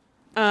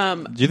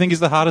 Do you think he's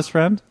the hottest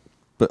friend?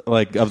 But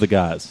like of the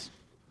guys,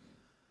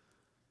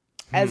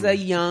 As a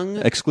young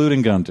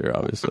excluding Gunter,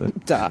 obviously.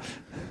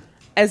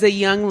 As a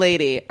young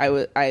lady,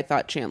 I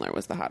thought Chandler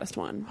was the hottest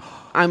one.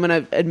 I'm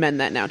gonna amend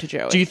that now to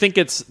Joey. Do you think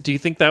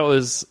that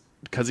was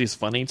because he's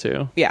funny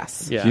too?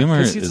 Yes. Yeah. Humor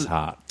 'Cause he's- is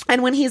hot.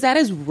 And when he's at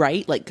his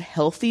right, like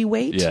healthy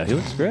weight, Yeah, he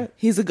looks great.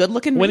 he's a good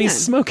looking man. When he's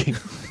smoking.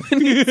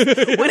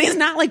 when he's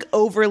not like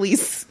overly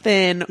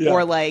thin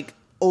or like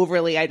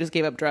overly, I just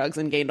gave up drugs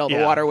and gained all the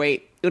Yeah. water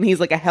weight. When he's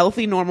like a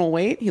healthy, normal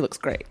weight, he looks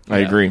great. I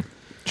agree.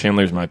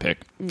 Chandler's my pick.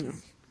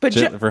 But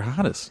For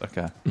hottest,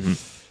 okay.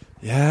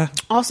 Yeah,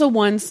 also,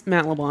 once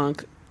Matt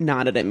LeBlanc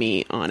nodded at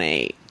me on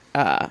a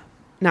not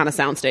a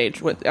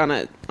soundstage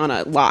on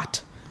a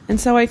lot, and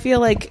so I feel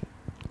like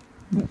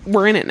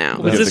we're in it now.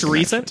 Was There's this a connection.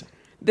 recent?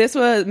 This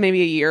was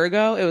maybe a year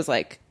ago. It was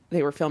like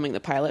they were filming the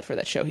pilot for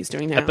that show he's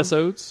doing now.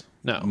 Episodes?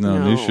 No.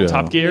 no, new show.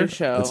 Top Gear? New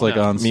show. It's like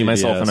No. on Me, CBS.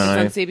 Myself, and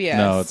I. It's on CBS.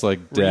 No, it's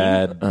like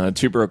Dad,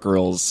 Two Broke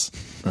Girls.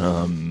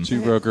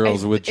 Two Broke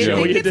Girls with I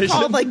Joey. think it's edition.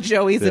 called like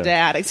Joey's a Yeah.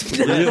 dad. Except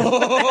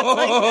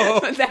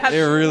that's It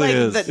really like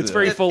is. the- It's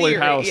very the Fuller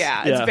theory. House.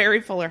 Yeah, Yeah. it's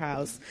very Fuller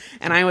House.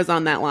 And I was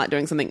on that lot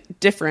doing something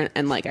different,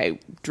 and like I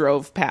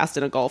drove past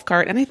in a golf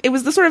cart, and it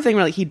was the sort of thing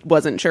where like he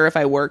wasn't sure if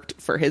I worked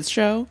for his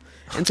show.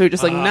 And so he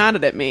just like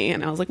nodded at me,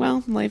 and I was like,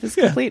 "Well, life is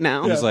complete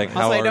now." He's like, also,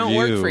 "How I are don't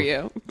work you?" for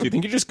you. Do you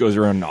think he just goes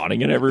around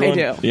nodding at everyone?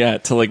 do. Yeah,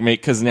 to like make,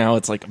 because now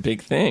it's like a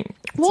big thing.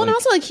 It's And like-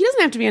 also, like, he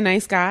doesn't have to be a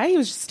nice guy. He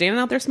was just standing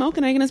out there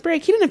smoking, taking his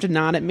break. He didn't have to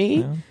nod at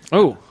me.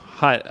 Oh,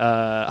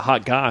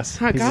 Hot Goss.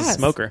 Hot He's Goss. a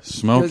smoker.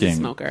 Smoking. He was a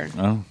smoker.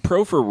 Oh.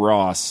 Pro for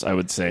Ross, I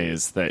would say,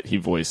 is that he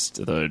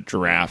voiced the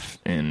giraffe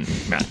in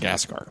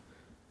Madagascar.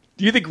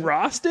 Do you think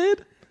Ross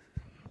did?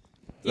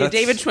 Yeah, That's-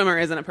 David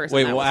Schwimmer isn't a person.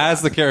 Wait, that well, was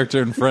as the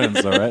character in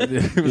Friends, all right?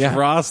 It was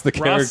Ross, the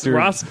character.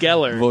 Ross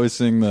Geller.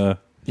 Voicing the...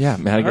 Yeah,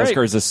 Madagascar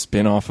All right. is a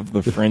spin-off of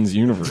the Friends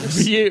universe.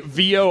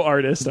 VO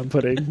artist, I'm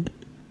putting.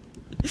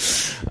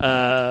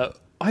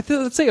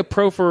 Let's say a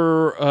pro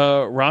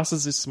for Ross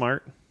is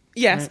smart.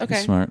 Yes.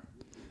 Okay. Smart.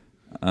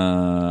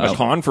 A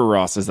con for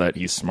Ross is that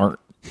he's smart.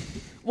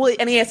 Well,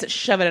 and he has to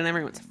shove it in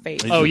everyone's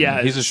face. Oh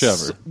yeah, He's a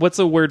shover. What's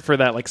a word for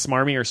that? Like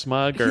smarmy or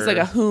smug? Or... He's like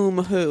a whom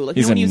who. Like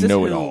He's no a one uses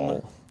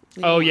know-it-all.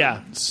 whom. Oh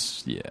yeah,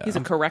 Yeah. He's a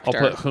I'll corrector.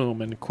 put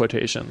whom in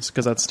quotations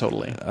because that's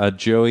totally.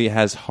 Joey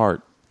has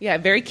heart. Yeah,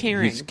 very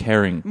caring. He's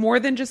caring. More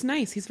than just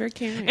nice. He's very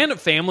caring. And a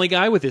Family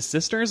Guy with his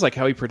sisters, like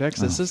how he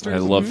protects his sisters. I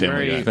love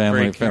Very- Family Guy.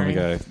 very Family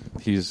caring. Guy.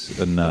 He's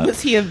a nut.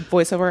 was he a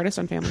voiceover artist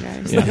on Family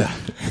Guy? Yeah,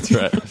 that's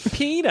right.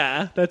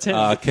 Peter, that's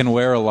him. Can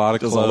wear a lot of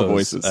Does all the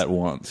clothes voices. at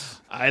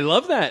once. I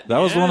love that. That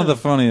was one of the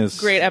funniest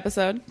Great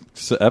episode.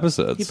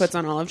 episodes. He puts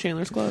on all of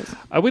Chandler's clothes.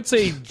 I would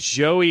say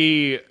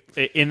Joey,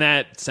 in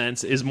that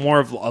sense, is more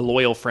of a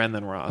loyal friend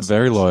than Ross.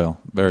 very loyal.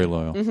 Very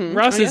loyal.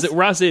 Ross Oh, is yes?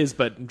 Ross is,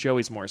 but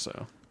Joey's more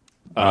so.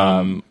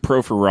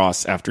 Pro for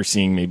Ross, after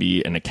seeing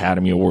maybe an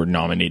Academy Award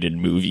nominated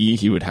movie,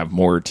 he would have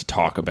more to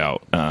talk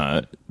about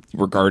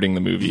regarding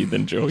the movie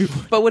than Joey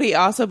would. But would he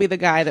also be the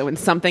guy that when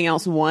something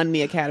else won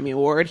the Academy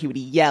Award, he would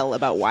yell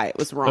about why it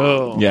was wrong?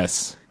 Oh,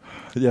 Yes.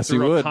 Yes, he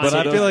real would. But I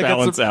concept. feel like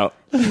balance that's a, out.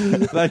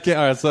 that can't,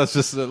 all right. So let's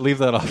just leave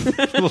that off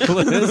the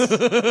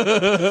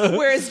list.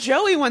 Whereas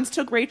Joey once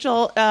took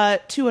Rachel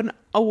to an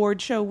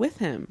award show with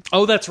him.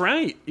 Oh, that's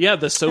right. Yeah,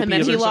 the Soapy. And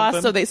then he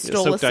lost, so they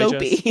stole a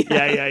Soapy.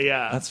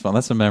 Yeah. That's fun.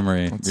 That's a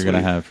memory you're gonna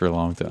sweet. have for a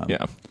long time.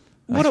 Yeah.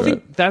 I That's think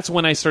right. that's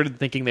when I started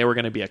thinking they were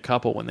going to be a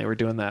couple when they were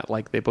doing that.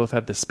 Like they both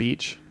had the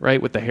speech,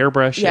 right, with the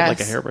hairbrush. He had, like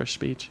a Yes. hairbrush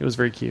speech. It was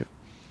very cute.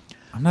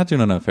 I'm not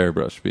doing enough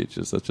hairbrush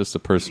speeches. That's just a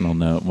personal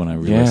note when I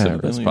Yeah, listen it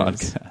to this really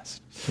is. podcast.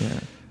 Yeah.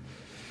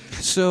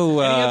 So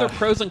Any other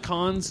pros and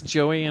cons,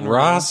 Joey and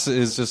Ross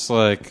is just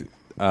like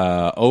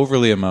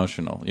overly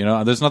emotional. You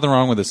know, there's nothing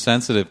wrong with a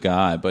sensitive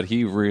guy, but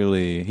he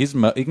really he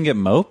can get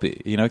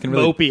mopey. You know, he can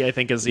really Mopey, I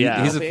think, is he's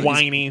a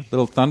whiny.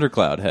 little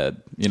thundercloud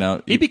head. You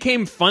know, He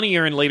became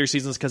funnier in later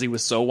seasons because he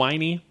was so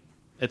whiny.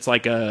 It's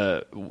like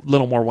a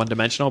little more one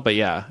dimensional, but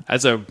yeah,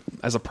 as a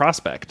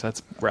prospect,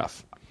 that's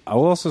rough. I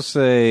will also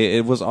say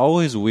it was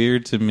always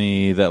weird to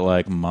me that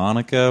like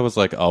Monica was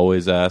like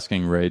always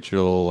asking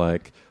Rachel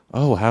like,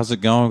 "Oh, how's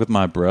it going with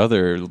my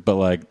brother?" But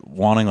like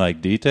wanting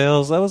like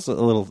details. That was a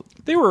little.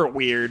 They were a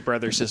weird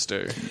brother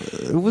sister.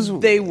 It was.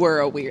 They were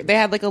a weird. They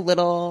had like a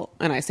little,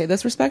 and I say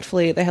this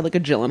respectfully, they had like a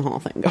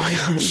Gyllenhaal thing going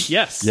on.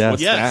 Yes,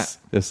 Yes. yes.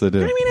 Yes, they do.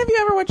 I mean, have you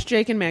ever watched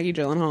Jake and Maggie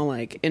Gyllenhaal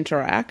like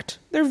interact?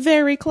 They're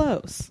very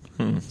close.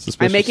 I'm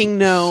making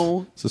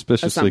no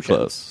suspiciously assumptions.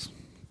 close.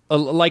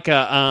 Like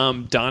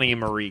a Donnie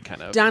and Marie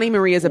kind of. Donnie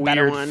Marie is a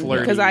better Weird, one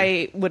flirty. because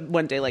I would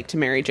one day like to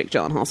marry Jake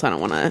Gyllenhaal, so I don't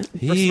want to.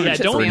 Yeah,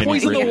 don't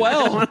poison the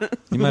well.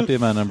 He might be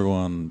my number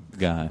one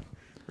guy.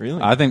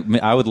 Really? I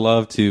think I would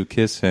love to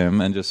kiss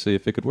him and just see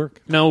if it could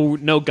work.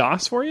 No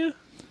Goss for you?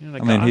 You're not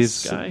a I mean, Goss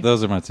he's guy.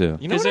 those are my two.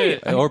 You know Is what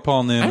it- I or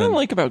Paul Newman. I don't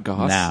like about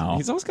Goss? Now.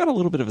 He's always got a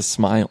little bit of a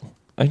smile.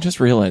 I just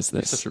realized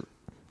this.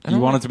 You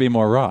want it to be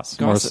more Ross,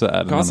 more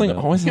sad. Gosling none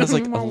of that. always has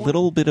like a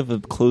little bit of a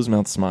closed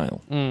mouth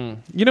smile.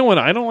 You know what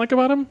I don't like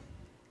about him?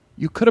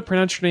 You could have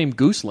pronounced your name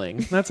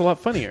Gooseling. That's a lot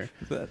funnier.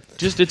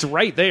 Just it's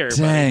right there. but-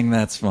 Dang,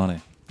 that's funny.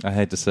 I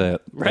hate to say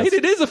it. right? That's-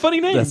 It is a funny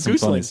name. that's some Gooseling.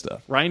 funny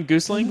stuff. Ryan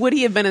Gooseling. Would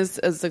he have been as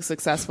a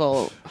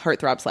successful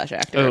heartthrob /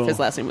 actor Oh. if his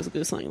last name was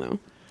Goosling though?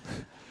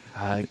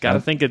 I gotta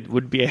think it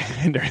would be a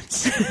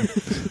hindrance.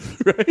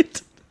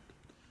 Right?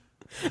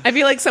 I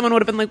feel like someone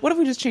would have been like, "What if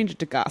we just change it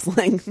to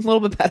Gosling? A little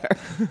bit better."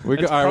 All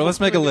right, well, let's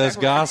make a list.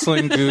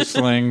 Gosling,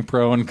 Goosling,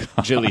 pro and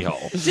con.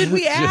 Gyllenhaal. Did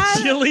we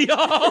add?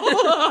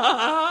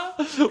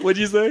 What'd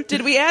you say?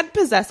 Did we add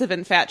possessive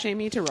and fat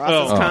shamey to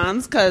Ross's Oh.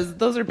 cons? Because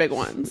those are big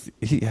ones.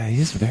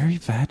 He's very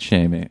fat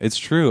shaming. It's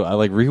true. I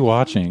like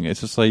rewatching.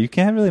 It's just like you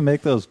can't really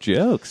make those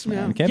jokes, man.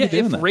 Yeah. You can't Yeah, be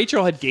doing if that.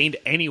 Rachel had gained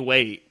any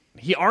weight,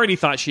 he already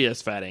thought she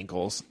has fat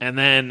ankles, and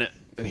then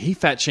he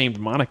fat shamed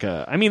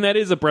Monica. I mean, that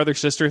is a brother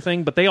sister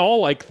thing, but they all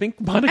like think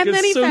Monica's And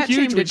then he so fat huge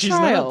shamed when a she's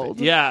child.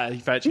 not. Yeah, he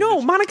fat shamed. No,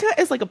 a- Monica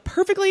is like a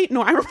perfectly.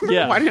 No, I remember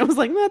Yeah. watching. I was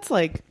like, that's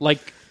like.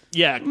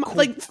 yeah, cool.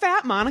 Like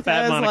fat Monica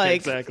Fat is Monica, like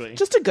exactly.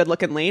 just a good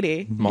looking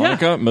lady.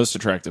 Monica, most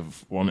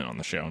attractive woman on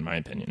the show, in my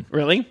opinion.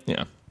 Really?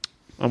 Yeah.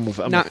 I'm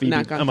Not a Phoebe.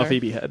 I'm a Gunther.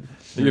 Phoebe head.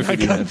 You're Not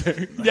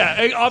Gunther. Yeah,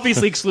 I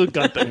obviously exclude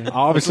Gunther.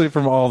 Obviously,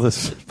 from all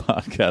this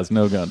podcast,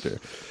 no Gunter.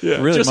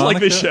 Yeah, Really, just like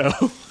Monica? this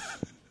show.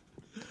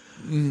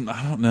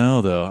 I don't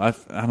know though. I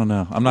don't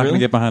know. I'm not going Really?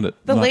 to get behind it.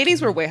 The Not-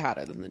 ladies were way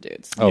hotter than the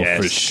dudes. Oh,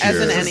 Yes. for sure. As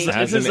in any-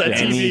 As This is in a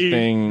TV,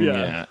 anything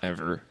yeah.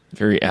 ever.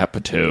 Very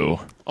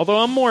apatow. Although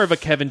I'm more of a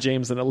Kevin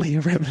James than a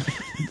Leah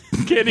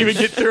Remini. Can't even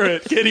get through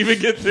it. Can't even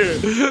get through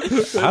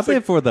it. How'd they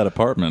afford that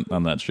apartment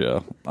on that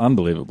show?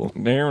 Unbelievable.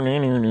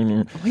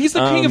 He's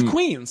the king of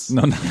Queens.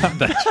 No, not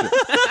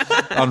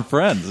that. on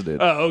Friends,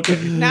 dude. Oh,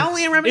 okay. Now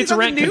Liam Remini's It's on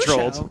the rent new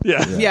controlled. show.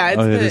 Yeah. Yeah,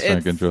 it's it is it's-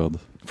 rent controlled.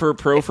 For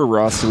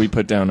Ross, do we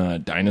put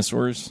down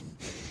dinosaurs?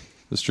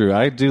 It's true.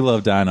 I do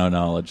love dino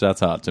knowledge. That's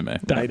hot to me.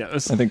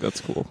 Dinos. I think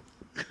that's cool.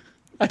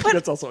 I think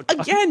that's also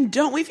a Again,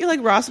 don't we feel like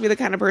Ross would be the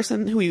kind of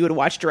person who you would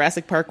watch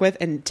Jurassic Park with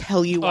and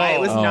tell you why it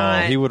was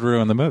not? He would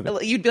ruin the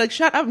movie. You'd be like,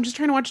 "Shut up! I'm just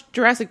trying to watch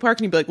Jurassic Park,"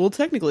 and he'd be like, "Well,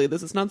 technically,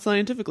 this is not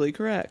scientifically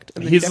correct,"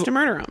 and then you'd have to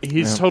murder him.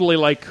 He's totally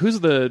like, who's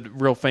the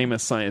real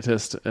famous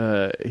scientist?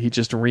 He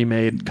just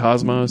remade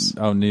Cosmos.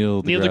 Oh,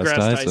 Neil deGrasse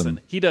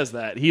Tyson. He does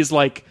that. He's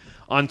like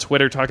on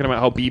Twitter talking about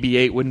how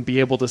BB-8 wouldn't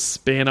be able to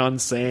spin on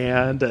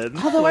sand. And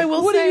Although I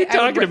will what say, are you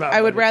talking about? I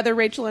would rather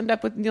Rachel end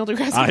up with Neil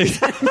deGrasse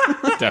Tyson.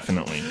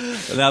 Definitely.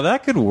 Now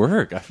that could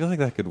work. I feel like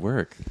that could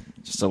work.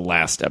 Just a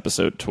last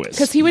episode twist.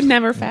 Because he would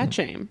never fat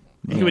shame.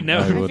 He would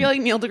never. I I wouldn't. feel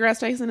like Neil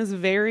deGrasse Tyson is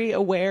very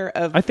aware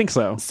of I think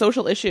so.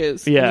 social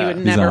issues. Yeah. and he would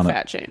He's never on it.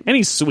 fat shame. And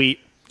he's sweet.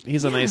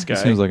 He's a nice guy.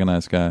 Seems like a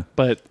nice guy.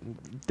 But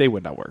they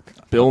would not work.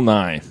 Bill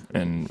Nye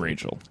and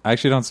Rachel. I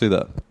actually don't see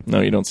that.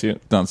 No, you don't see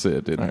it? Don't see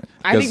it, dude. right.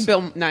 I think 'Cause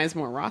Bill Nye's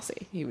more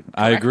Rossi. He would.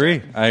 I correct agree.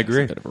 her. I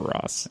agree. Bit of a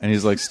Ross. And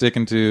he's like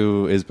sticking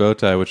to his bow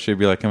tie, which should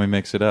be like, can we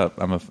mix it up?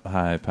 I'm a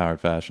high-powered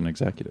fashion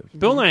executive.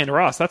 Bill Nye and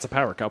Ross, that's a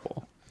power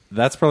couple.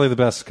 That's probably the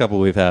best couple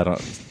we've had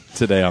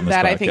today on this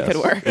That podcast. I think could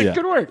work. Yeah.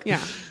 Good work.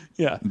 Yeah.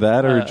 Yeah.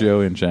 That or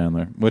Joey and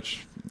Chandler, which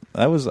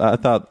I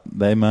thought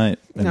they might.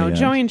 in No, the end.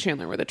 Joey and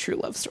Chandler were the true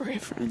love story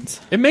of Friends.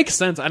 It makes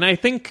sense. And I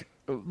think,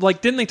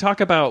 like, didn't they talk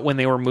about when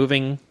they were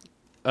moving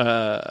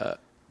to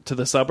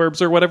the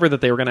suburbs or whatever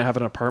that they were going to have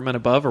an apartment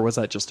above, or was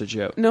that just a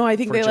joke? No, I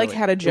think For they like Joey?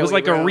 had a Joey It was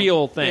like a room.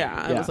 real thing.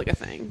 Yeah, it was like a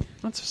thing.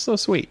 That's so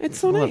sweet. It's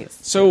so I love nice.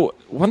 So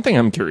one thing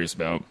I'm curious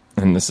about,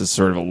 and this is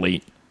sort of a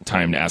late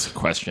time to ask a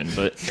question,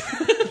 but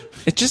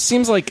it just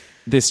seems like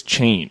this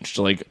changed.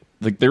 Like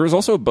there was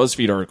also a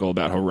BuzzFeed article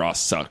about how Ross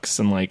sucks,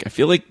 and like I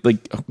feel like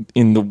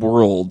in the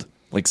world,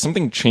 like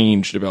something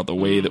changed about the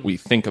way that we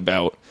think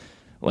about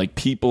like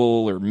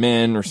people or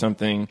men or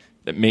something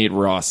that made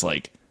Ross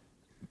like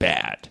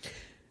bad.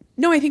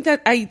 No, I think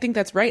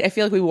that's right. I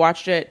feel like we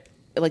watched it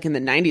like in the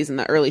 90s and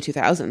the early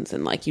 2000s,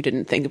 and like you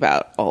didn't think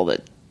about all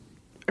the.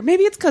 Or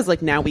maybe it's because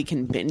like now we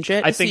can binge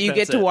it, I so think you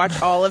that's get to it.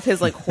 watch all of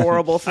his like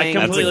horrible I things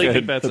completely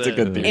think That's that's a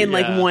good theory. in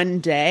like Yeah. one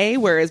day.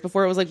 Whereas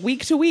before it was like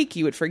week to week,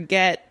 you would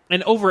forget.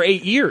 And over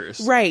 8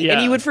 years. Right, Yeah.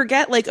 and you would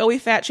forget like, oh, he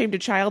fat shamed a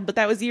child, but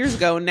that was years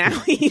ago. Now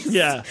he's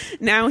Yeah.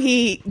 Now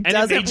he it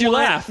doesn't made you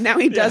want. laugh. Now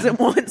he doesn't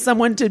want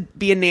someone to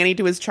be a nanny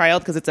to his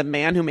child because it's a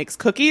man who makes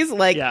cookies.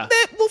 Like, Yeah.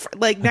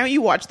 like now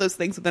you watch those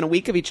things within a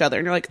week of each other,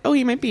 and you're like, oh,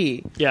 he might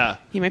be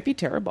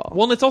terrible.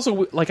 Well, and it's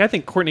also like I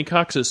think Courtney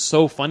Cox is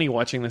so funny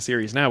watching the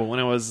series now, but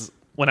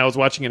when I was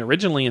watching it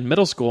originally in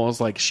middle school, I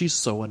was like, she's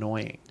so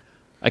annoying.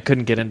 I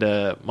couldn't get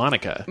into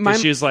Monica My-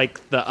 because she's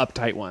like the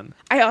uptight one.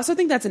 I also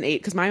think that's an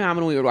 8 because my mom,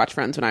 when we would watch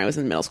Friends when I was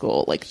in middle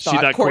school, like She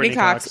thought thought Courtney Courtney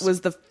Cox Cox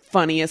was the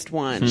funniest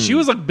one. She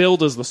was like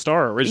billed as the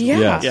star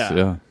originally. Yeah. Yes,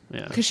 yeah.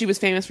 yeah. Because she was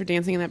famous for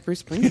dancing in that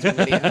Bruce Springsteen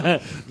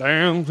video.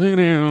 Dancing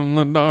in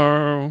the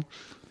dark.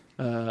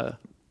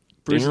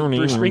 Bruce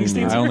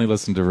Springsteen. I only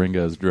listen to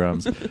Ringo's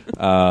drums.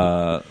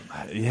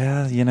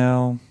 Yeah, you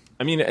know.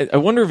 I mean, I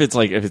wonder if it's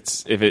like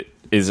if it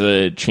is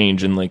a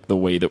change in like the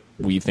way that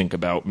we think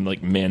about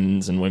like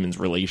men's and women's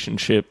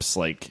relationships,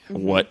 like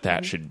what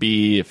that should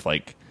be. If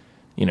like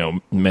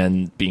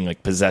men being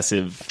like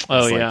possessive,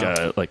 Oh, is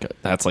yeah.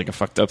 that's like a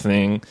fucked up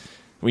thing.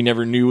 We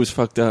never knew was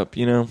fucked up.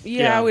 Yeah,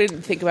 Yeah. we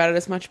didn't think about it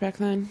as much back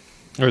then.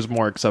 It was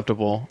more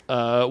acceptable.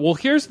 Well,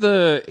 here's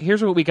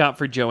what we got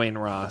for Joey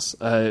and Ross.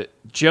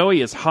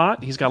 Joey is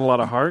hot. He's got a lot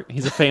of heart.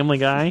 He's a family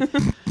guy.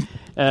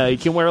 He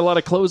can wear a lot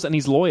of clothes, and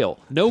he's loyal.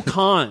 No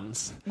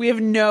cons. We have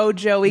no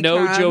Joey.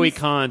 No cons. Joey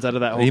cons out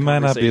of that whole He might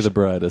not be the conversation.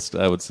 brightest,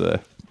 I would say.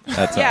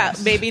 At Yeah,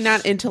 times. maybe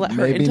not her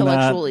Maybe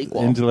intellectual not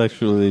equal.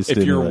 Intellectually If you're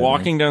stimulating.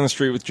 walking down the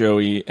street with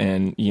Joey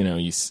and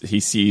he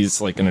sees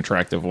like an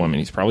attractive woman,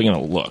 he's probably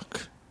gonna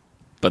look,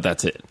 but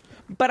that's it.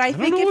 But I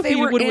think know if if they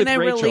he were would in with a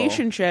Rachel.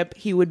 relationship,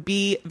 he would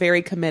be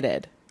very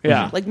committed.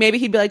 Yeah. Like maybe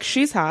he'd be like,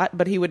 she's hot,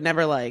 but he would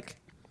never like.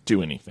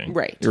 Do anything,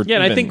 Right. Or Yeah,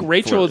 and I even think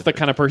Rachel flirt is the with her.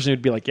 kind of person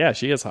who'd be like, yeah,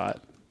 she is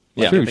hot.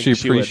 Yeah. True, I think she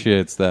she would.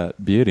 appreciates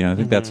that beauty, and I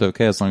think that's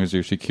okay as long as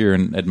you're secure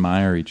and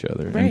admire each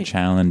other Right. and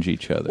challenge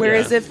each other.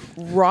 Whereas if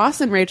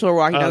Ross and Rachel were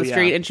walking Oh, down the yeah.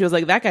 street and she was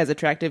like, that guy's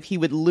attractive, he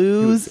would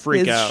lose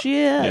freak his out. shit.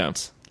 Yeah.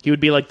 He would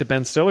be like the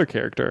Ben Stiller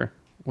character.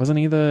 Wasn't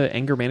he the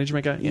anger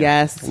management guy? Yeah.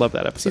 Yes. Love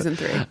that episode. Season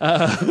 3.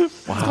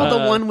 It's called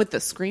The One with the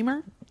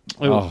Screamer.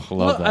 Oh,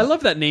 love that. I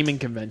love that naming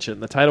convention.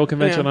 The title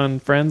convention Yeah. on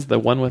Friends, the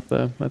one with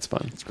the... That's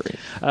fun. It's great.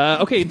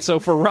 Okay, so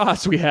for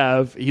Ross, he's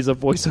a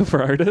voiceover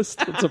artist.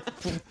 That's a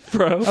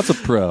pro. That's a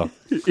pro.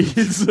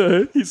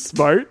 He's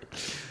smart.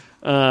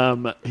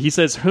 He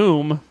says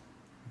whom,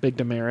 big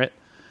demerit.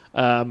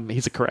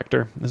 He's a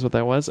corrector, is what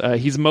that was.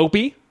 He's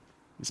mopey.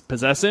 He's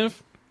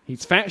possessive.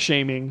 He's fat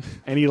shaming,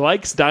 and he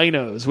likes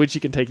dinos, which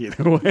you can take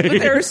either way. But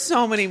there are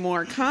so many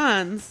more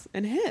cons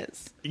in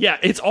his. Yeah,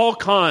 it's all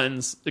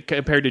cons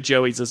compared to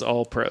Joey's is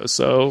all pros.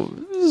 So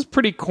this is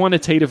pretty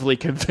quantitatively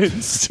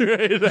convinced.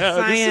 Right now.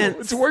 Science.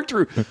 It's worked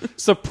through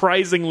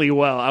surprisingly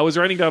well. I was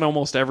writing down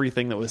almost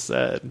everything that was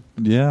said.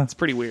 Yeah. It's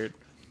pretty weird.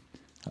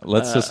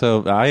 Let's just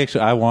hope.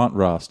 I want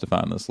Ross to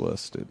find this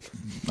list.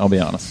 I'll be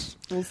honest.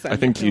 We'll send I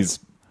think it to him. he's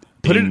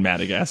in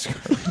Madagascar.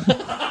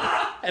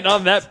 And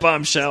on that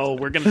bombshell,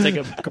 we're going to take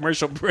a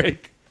commercial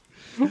break.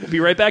 We'll be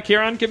right back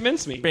here on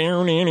Convince Me.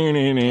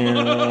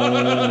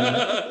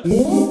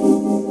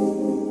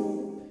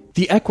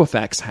 The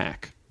Equifax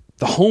hack.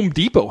 The Home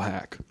Depot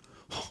hack.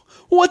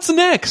 What's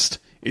next?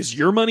 Is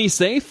your money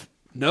safe?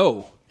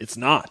 No, it's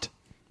not.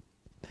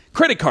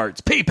 Credit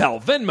cards,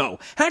 PayPal, Venmo.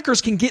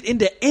 Hackers can get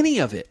into any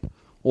of it.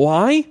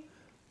 Why?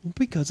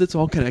 Because it's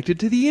all connected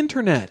to the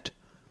internet.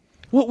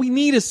 What we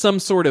need is some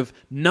sort of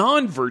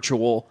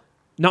non-virtual,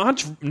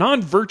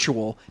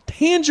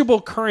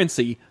 tangible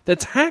currency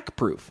that's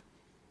hack-proof.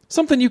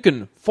 Something you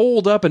can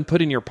fold up and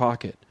put in your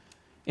pocket,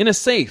 in a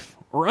safe,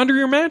 or under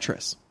your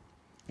mattress.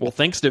 Well,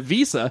 thanks to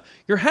Visa,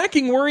 your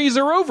hacking worries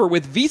are over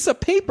with Visa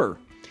Paper.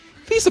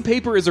 Visa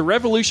Paper is a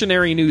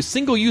revolutionary new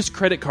single-use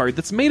credit card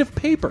that's made of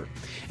paper.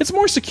 It's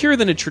more secure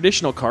than a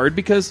traditional card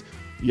because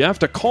you have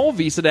to call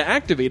Visa to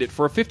activate it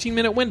for a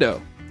 15-minute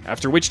window,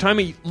 after which time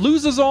it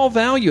loses all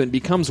value and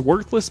becomes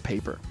worthless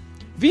paper.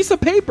 Visa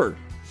Paper.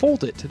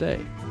 Fold it today.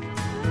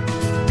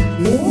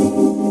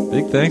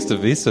 Big thanks to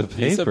Visa Paper.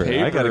 Visa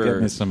Paper. I got to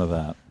get me some of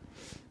that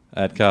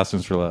at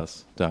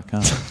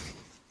costumesforless.com.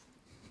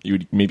 You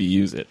would maybe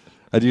use it.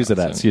 I'd use it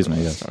at, excuse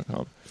me, yes.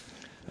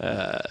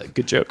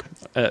 Good joke.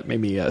 Made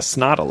me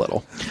snot a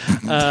little.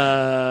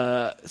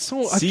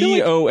 So I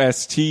feel like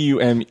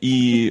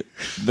COSTUME,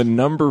 the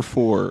number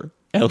 4.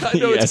 no,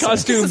 it's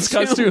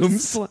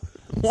costumes.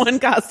 One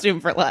costume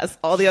for less.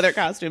 All the other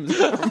costumes.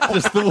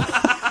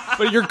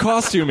 But you're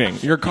costuming.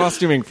 You're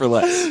costuming for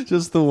less.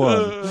 Just the one.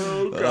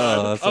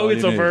 Oh,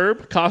 it's a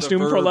verb? Costume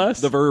for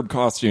less? The verb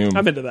costume.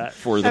 I'm into that.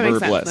 For the That makes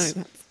verb sense. less. That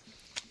makes sense.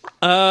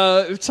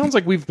 It sounds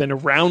like we've been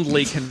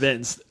roundly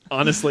convinced.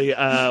 Honestly,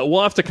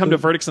 we'll have to come to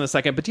verdicts in a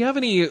second. But do you have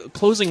any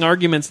closing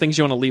arguments, things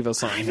you want to leave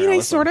us on? I mean, I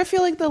sort of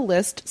feel like the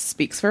list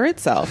speaks for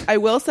itself. I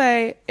will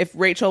say, if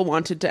Rachel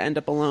wanted to end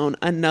up alone,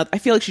 I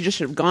feel like she just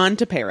should have gone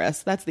to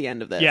Paris. That's the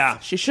end of this. Yeah.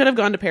 She should have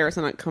gone to Paris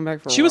and not come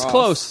back for She was Ross.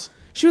 close.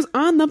 She was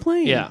on the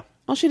plane. Yeah.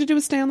 All she had to do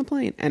was stay on the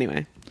plane.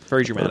 Anyway.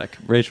 Very dramatic.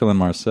 Rachel and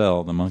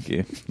Marcel, the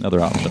monkey. Another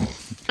option.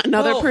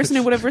 Another Well, person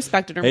who would have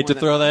respected her Hate more to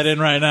throw that in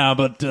right now,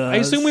 but... I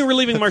assume we were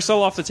leaving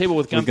Marcel off the table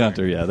with Gunther.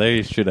 Gunther, yeah.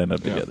 They should end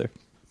up together.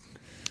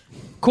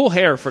 Cool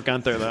hair for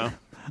Gunther, though.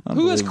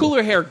 Who has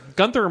cooler hair,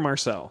 Gunther or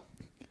Marcel?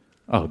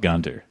 Oh,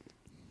 Gunther.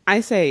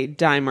 I say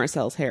dye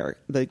Marcel's hair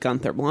the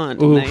Gunther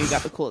blonde, and then you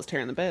got the coolest hair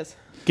in the biz.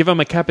 Give him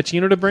a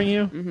cappuccino to bring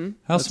you?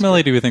 How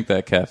smelly do you think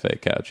that cafe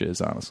couch is,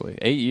 honestly?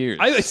 8 years.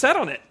 I sat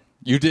on it.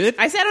 You did?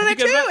 I sat on it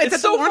too. Because It's at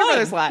so the Warner fun.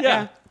 Brothers lot.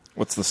 Yeah.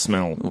 What's the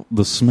smell?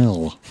 The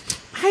smell.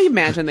 I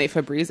imagine they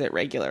Febreze it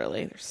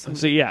regularly. There's so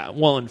So, yeah.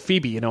 Well, and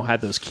Phoebe, had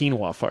those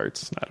quinoa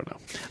farts. I don't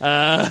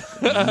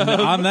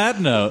know. On that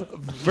note,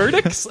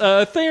 Verdicts?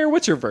 Thayer,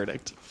 what's your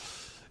verdict?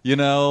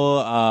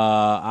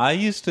 I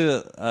used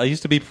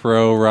to be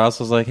pro. Ross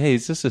was like, "Hey,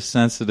 he's just a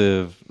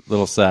sensitive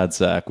little sad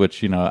sack,"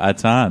 which at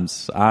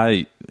times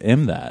I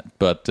am that.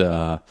 But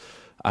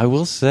I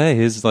will say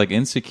his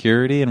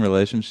insecurity in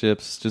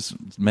relationships just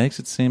makes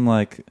it seem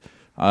like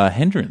a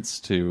hindrance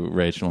to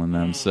Rachel and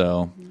them.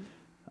 So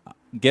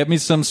get me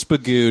some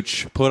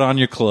spagooch. Put on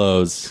your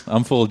clothes.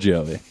 I'm full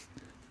Joey.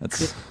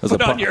 That's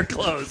Put on your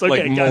clothes.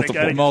 Okay, got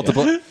it.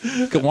 multiple.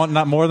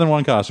 Not more than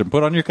one costume.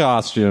 Put on your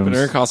costumes.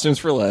 Banana costumes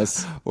for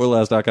less. Or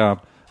less.com.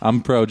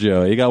 I'm pro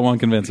Joey. You got one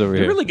convince over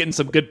They're here. really getting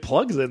some good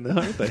plugs in there,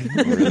 aren't they?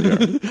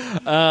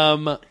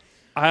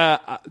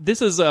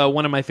 This is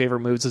one of my favorite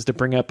moves is to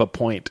bring up a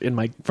point in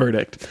my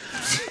verdict.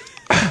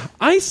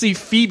 I see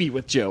Phoebe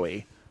with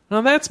Joey.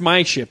 Now that's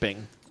my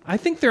shipping. I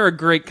think they're a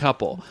great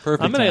couple.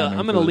 Perfect I'm timing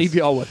gonna for this. leave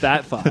you all with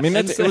that thought. I mean,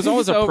 it was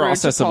always So a rude to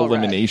process of Paul Rudd.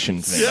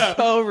 elimination thing.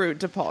 so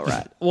rude to Paul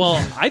Rudd. well,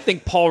 I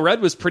think Paul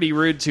Rudd was pretty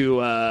rude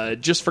to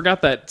just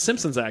forgot that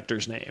Simpsons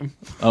actor's name,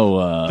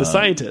 Oh, the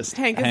scientist.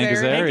 Hank Hank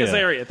Azaria. Hank Azaria.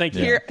 Azaria. Thank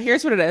you.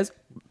 Here's what it is.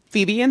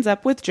 Phoebe ends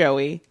up with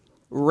Joey.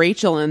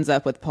 Rachel ends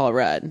up with Paul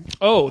Rudd.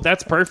 Oh,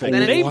 that's perfect.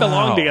 Then They it's-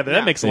 belong Wow. together. That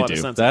Yeah. makes a They lot of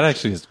do. sense. that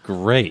actually is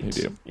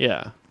great.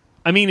 Yeah.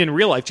 I mean, in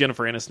real life,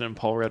 Jennifer Aniston and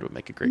Paul Rudd would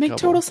make a great Make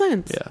couple. total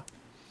sense. Yeah.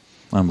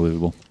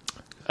 Unbelievable.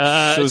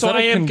 So, is that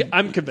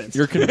I'm convinced.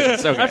 You're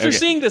convinced. Okay, After okay.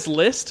 seeing this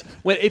list,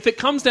 if it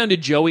comes down to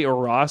Joey or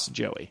Ross,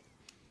 Joey.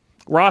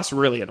 Ross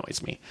really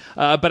annoys me,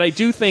 but I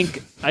do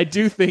think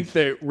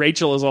that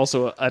Rachel is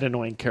also an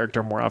annoying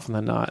character more often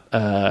than not.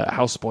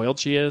 How spoiled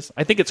she is.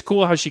 I think it's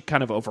cool how she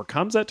kind of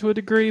overcomes that to a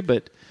degree,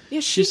 but Yeah,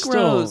 she she's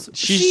grows. Still,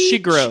 she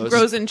grows. She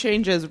grows and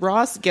changes.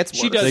 Ross gets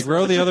worse. She does. They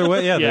grow the other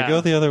way. Yeah, Yeah. they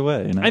go the other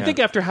way. I think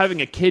after having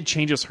a kid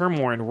changes her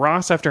more, and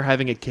Ross after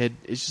having a kid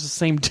is just the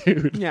same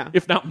dude. Yeah.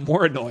 if not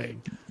more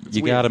annoying.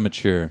 you got to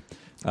mature.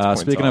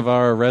 Speaking of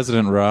our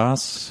resident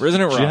Ross,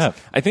 Resident Ross.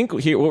 Jeff. I think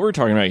what we're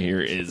talking about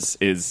here is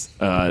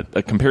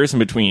a comparison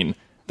between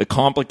the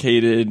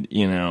complicated,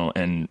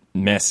 and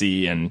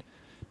messy and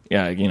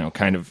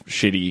kind of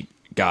shitty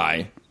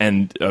guy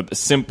and a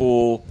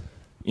simple,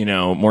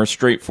 more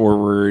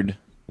straightforward,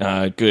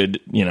 good,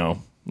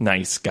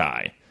 nice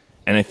guy.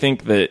 And I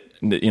think that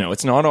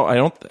it's not. I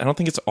don't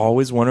think it's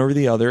always one over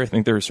the other. I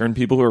think there are certain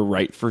people who are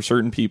right for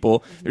certain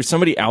people. There's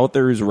somebody out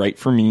there who's right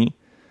for me,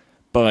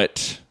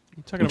 but.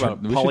 Talking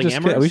about We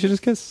polyamorous. should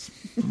just kiss.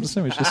 I'm just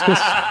saying, we should just kiss.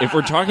 If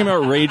we're talking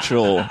about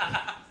Rachel,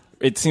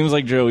 it seems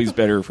like Joey's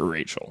better for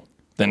Rachel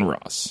than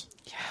Ross.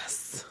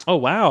 Oh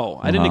wow!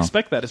 I didn't Wow.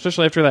 expect that,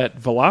 especially after that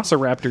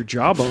Velociraptor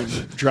jawbone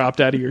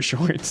dropped out of your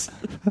shorts.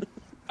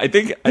 I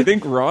think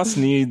Ross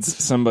needs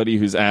somebody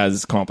who's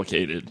as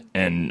complicated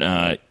and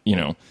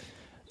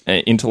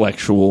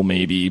intellectual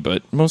maybe,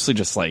 but mostly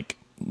just like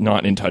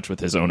not in touch with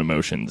his own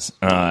emotions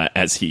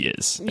as he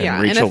is. And Yeah,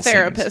 Rachel and a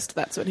therapist,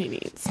 that's what he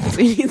needs.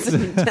 He needs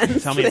an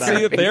intense Tell me about See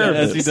a it.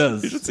 therapist. Yes, he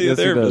does. You should see Yes,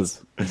 a he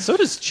therapist. So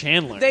does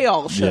Chandler. They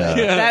all should.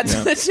 Yeah. That's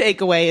the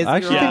takeaway. Is I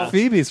actually Yeah. think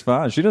Phoebe's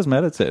fine. She does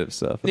meditative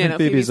stuff. I Yeah, think no,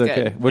 Phoebe's Phoebe's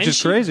okay, good. which And is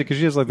she- crazy because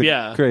she has like the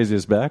Yeah.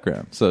 craziest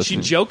background. So She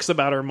jokes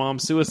about her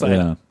mom's suicide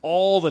Yeah.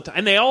 all the time,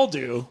 and they all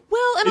do.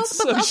 Well, and It's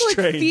also, but so also like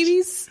strange.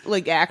 Phoebe's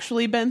like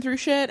actually been through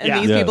shit, and Yeah.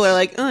 these Yes. people are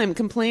like, oh, I'm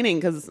complaining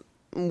because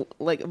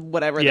like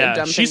whatever. Yeah, they're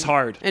dumb she's thing.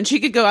 hard. and she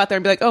could go out there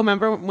and be like, oh,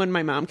 remember when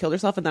my mom killed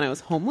herself and then I was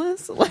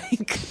homeless?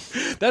 Like,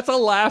 That's a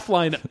laugh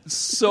line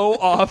so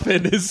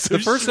often. Is so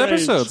the first strange.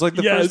 episode. It's like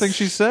the Yes. first thing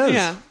she says.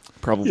 yeah.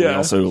 Probably Yeah.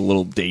 also a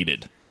little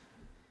dated.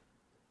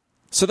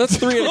 So that's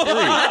 3 out of 3.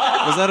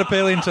 Was that a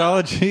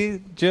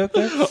paleontology joke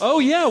there? Oh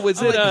yeah,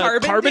 was it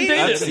like carbon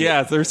dated? dated?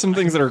 Yeah, there's some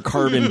things that are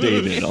carbon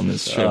dated on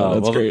this show.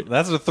 That's well, great.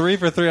 That's a 3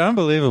 for 3.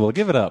 Unbelievable.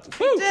 Give it up.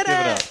 Woo. Did Give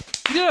it it. up.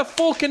 You did a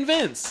full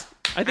convince.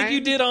 I think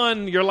you did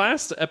on your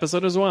last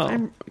episode as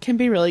well. Can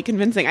be really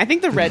convincing. I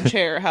think the red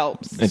chair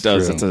helps. It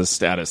does. true. It's a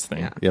status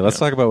thing. Yeah, let's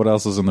talk about what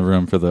else is in the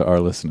room for our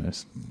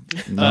listeners.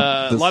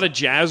 A lot of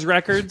jazz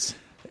records.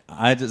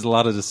 I just a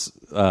lot of just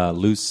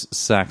loose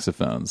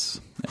saxophones.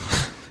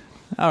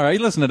 All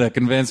right, listen to that.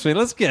 Convince me.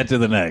 Let's get to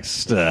the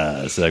next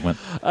segment.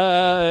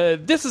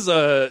 This is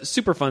a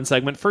super fun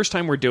segment. First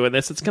time we're doing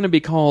this. It's going to be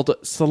called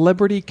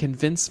Celebrity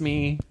Convince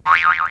Me.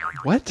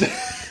 What?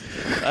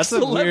 That's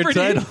a weird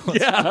title.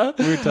 Yeah.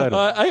 Weird title.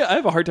 I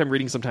have a hard time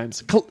reading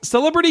sometimes.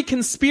 Celebrity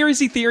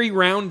Conspiracy Theory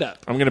Roundup.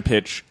 I'm going to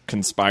pitch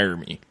Conspire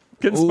Me.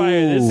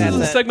 Conspire. This is That's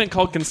a it. segment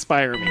called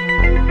Conspire Me.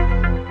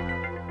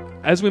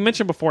 As we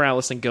mentioned before,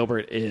 Allison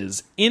Gilbert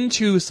is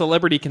into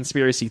celebrity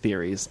conspiracy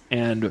theories,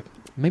 and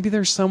maybe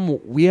there's some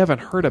we haven't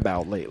heard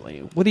about lately.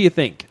 What do you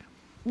think?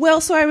 Well,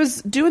 so I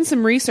was doing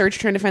some research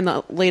trying to find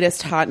the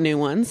latest hot new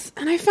ones,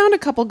 and I found a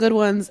couple good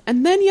ones.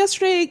 And then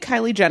yesterday,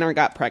 Kylie Jenner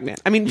got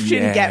pregnant. I mean, she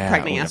didn't get Yeah,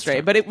 pregnant well,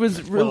 yesterday, but it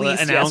was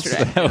released announced.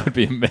 yesterday. That would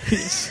be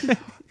amazing.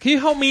 Can you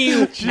help me?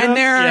 And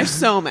there are Yeah.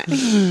 so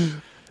many.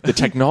 The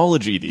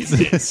technology these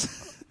days.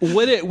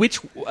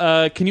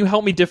 Can you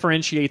help me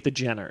differentiate the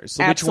Jenners?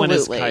 So which one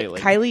is Absolutely.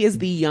 Kylie? is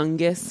the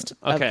youngest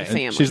of Okay. the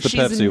family. She's the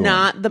Pepsi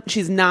one.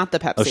 She's not the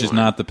Pepsi. Oh, she's one.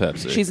 not the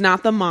Pepsi. She's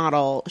not the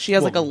model. She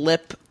has like a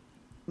lip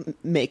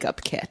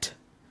makeup kit.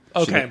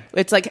 Okay.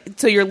 It's like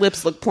so your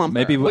lips look plumper.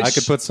 Maybe I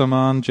could put some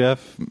on,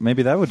 Jeff.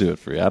 Maybe that would do it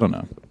for you. I don't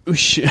know. Was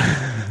she,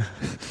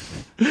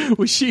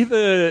 was she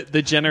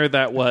the Jenner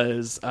that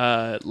was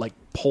like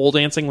pole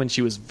dancing when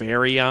she was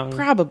very young?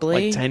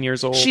 probably like 10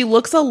 years old. She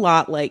looks a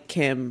lot like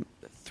Kim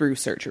through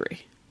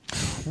surgery.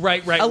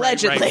 right,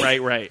 Allegedly.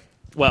 right.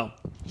 Well,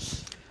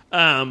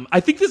 I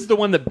think this is the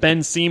one that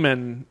Ben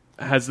Seaman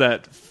has.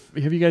 That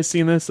have you guys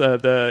seen this?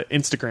 The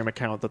Instagram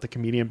account that the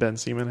comedian Ben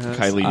Seaman has.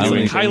 Kylie I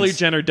doing think Kylie things.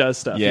 Jenner does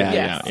stuff. Yeah,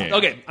 Yes. yeah.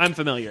 Okay, I'm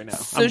familiar now.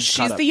 So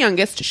she's the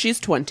youngest. She's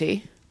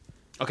 20.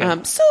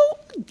 Okay. So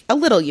a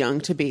little young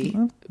to be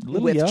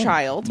with young.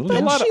 child,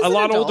 Little but young. she's a an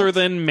lot adult. older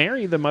than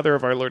Mary, the mother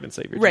of our Lord and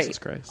Savior Right. Jesus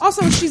Christ.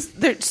 Also,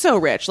 they're so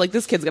rich. Like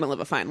this kid's gonna live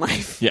a fine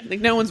life. Yeah.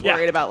 Like no one's Yeah.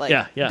 worried about like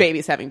Yeah.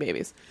 babies having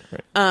babies.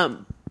 Right.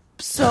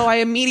 So I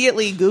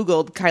immediately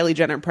Googled Kylie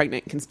Jenner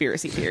pregnant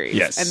conspiracy theories.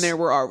 Yes. And there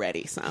were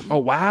already some. Oh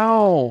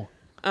wow.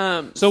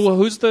 So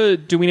who's do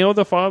we know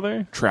the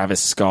father?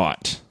 Travis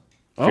Scott.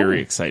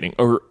 Very exciting.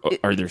 Or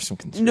are there some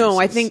conspiracies? No,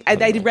 I think I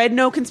don't know. read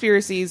no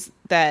conspiracies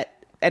that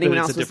anyone But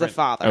it's else a was the different-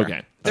 father.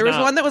 Okay. There was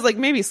Not- one that was like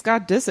maybe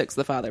Scott Disick's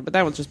the father, but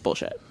that one's just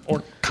bullshit.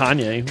 Or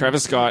Kanye?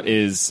 Travis Scott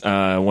is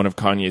one of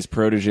Kanye's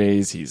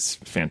proteges. He's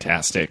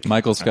fantastic.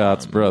 Michael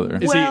Scott's brother.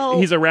 Is Well-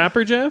 he's a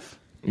rapper, Jeff?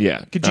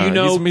 Yeah. Could you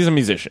know- He's a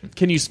musician.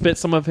 Can you spit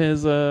some of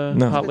his hot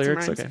Some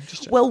lyrics? rhymes. Okay.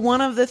 Just check. Well,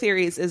 one of the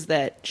theories is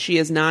that she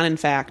is not, in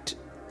fact,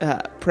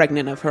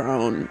 pregnant of her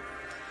own,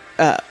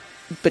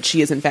 but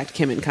she is, in fact,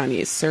 Kim and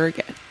Kanye's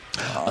surrogate.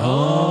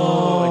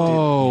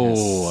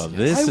 Oh,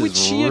 this Why is would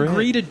she rich.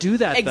 agree to do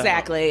that? though?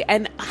 Exactly,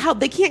 and how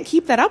they can't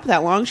keep that up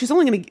that long. She's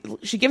only going to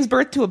she gives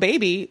birth to a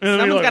baby. And then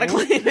Someone's you're got to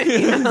like, claim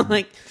it. You know?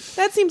 Like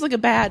that seems like a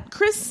bad.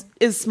 Chris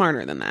is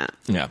smarter than that,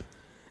 Yeah.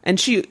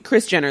 and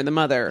Chris Jenner, the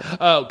mother,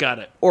 Oh, got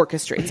it.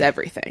 orchestrates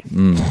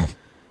everything.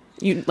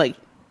 You like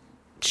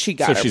she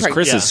got So her she's pregnant.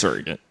 Chris's Yeah.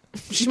 surrogate.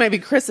 She might be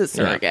Chris's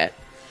surrogate.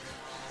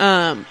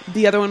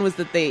 The other one was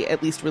that they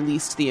at least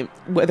released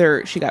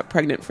whether she got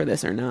pregnant for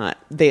this or not,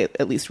 they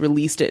at least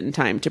released it in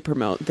time to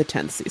promote the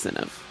 10th season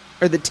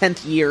or the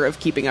 10th year of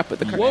Keeping Up with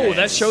the Kardashians. Whoa,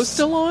 that show's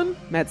still on?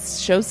 That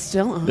show's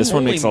still on. This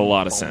one makes a Holy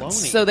lot of baloney.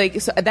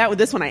 sense.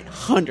 This one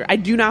I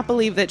do not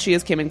believe that she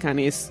is Kim and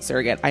Kanye's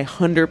surrogate. I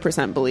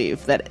 100%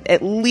 believe that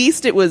at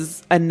least it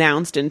was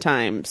announced in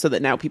time so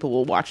that now people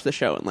will watch the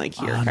show and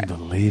hear.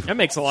 Unbelievable. That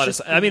makes a lot of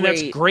Just sense. I mean,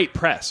 that's great. great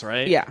press,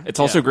 right? Yeah. It's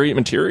also great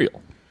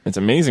material. It's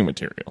amazing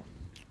material.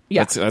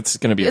 Yeah. That's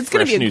going to be It's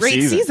going to be a new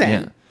great season.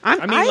 Yeah.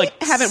 I mean,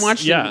 haven't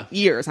watched yeah. in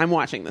years. I'm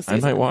watching this I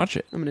season. might watch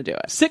it. I'm going to do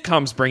it.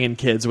 Sitcoms bring in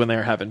kids when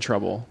they're having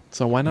trouble.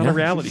 So why not a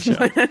reality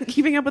show?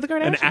 Keeping Up with the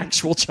Kardashians. An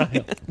actual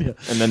child. Yeah.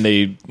 And then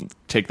they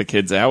take the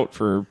kids out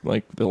for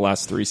the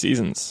last 3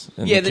 seasons.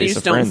 In Yeah, the then you case just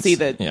of don't Friends. see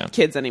the Yeah.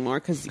 kids anymore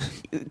because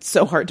it's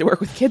so hard to work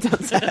with kids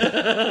on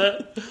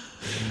set.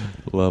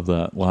 Love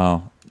that.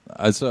 Wow.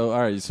 So all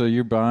right. So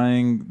you're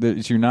buying.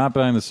 You're not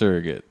buying the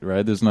surrogate,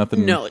 right? There's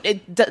nothing. No,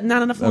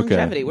 not enough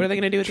longevity. What are they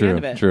going to do at True. the end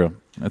of it? True.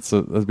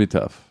 That'd be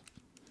tough.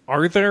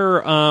 Are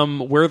there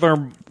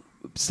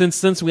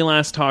since we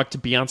last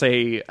talked,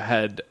 Beyonce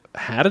had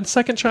a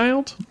second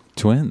child,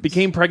 Twins.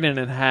 became pregnant,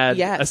 and had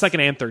Yes. a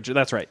second and third.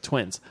 That's right,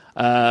 twins.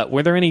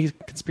 Were there any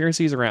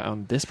conspiracies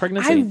around this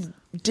pregnancy?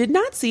 I did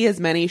not see as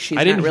many. She's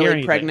I didn't not hear really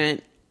anything.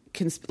 pregnant.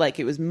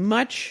 It was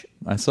much.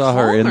 I saw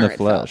her in calmer, the it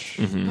felt. flesh,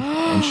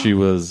 and she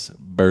was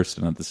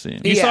bursting at the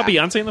seams. You saw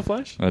Yeah. Beyonce in the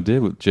flesh? I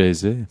did with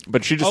Jay-Z.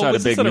 But she just had a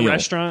was big this at meal. a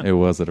restaurant? It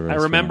was at a I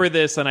restaurant. remember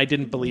this, and I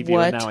didn't believe you,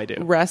 What and now I do.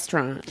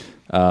 restaurant?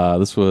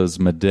 This was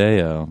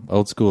Medeo,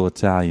 old school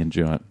Italian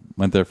joint.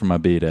 Went there for my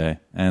B-day,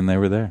 and they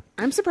were there.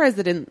 I'm surprised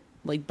they didn't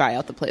buy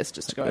out the place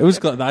just to go. It was.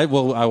 there. I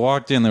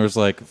walked in. There was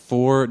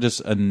 4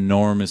 just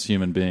enormous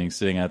human beings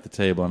sitting at the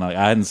table, and I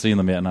hadn't seen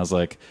them yet. And I was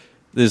like,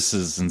 "This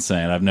is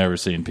insane. I've never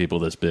seen people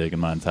this big in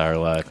my entire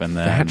life." And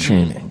then Fat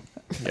shaming.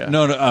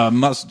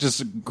 no,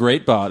 just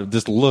great body.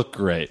 Just look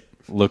great.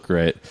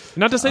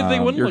 Not to say that they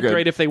wouldn't you're look good.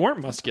 great if they weren't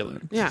muscular.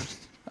 Yeah.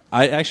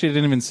 I actually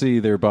didn't even see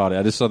their body.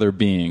 I just saw their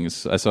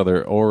beings. I saw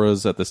their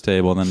auras at this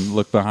table, and then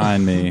looked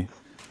behind me,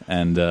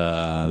 and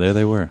there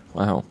they were.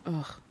 Wow.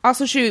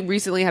 Also, she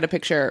recently had a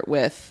picture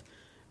with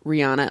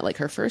Rihanna at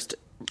her first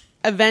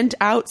event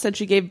out since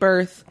she gave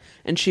birth,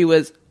 and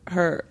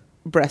her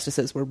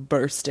breastises were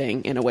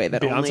bursting in a way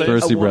that only Beyonce?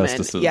 Bursty a woman,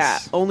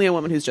 breastises. only a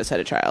woman who's just had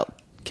a child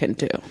can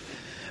do.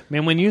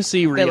 Man, when you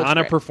see They look Rihanna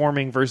great.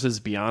 performing versus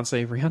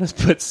Beyonce, Rihanna's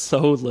put so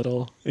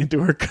little into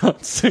her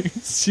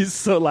concerts. She's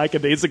so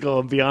lackadaisical,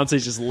 and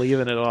Beyonce's just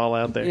leaving it all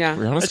out there. Yeah.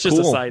 Rihanna's That's just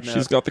cool. a side note.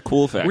 She's got the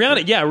cool factor.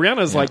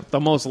 Rihanna's like the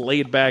most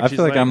laid back. I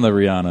feel like I'm the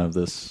Rihanna of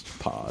this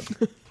pod.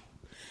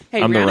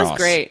 Hey, I'm the Rihanna's Ross.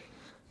 great.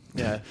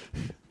 Yeah,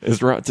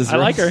 Does I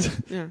like her.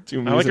 Yeah.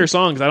 I like her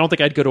songs. I don't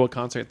think I'd go to a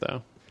concert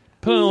though.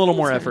 Put in a little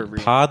more effort. Rihanna.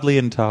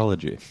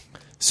 Podleontology.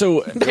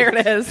 So There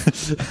it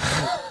is.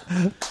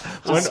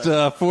 Just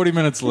 40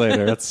 minutes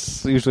later.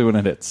 That's usually when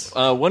it hits.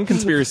 one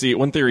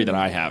theory that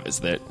I have is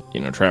that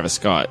Travis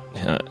Scott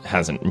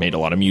hasn't made a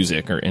lot of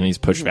music, and he's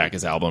pushed back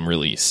his album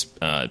release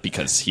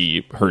because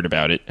he heard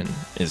about it and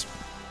is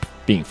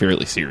being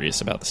fairly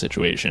serious about the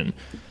situation.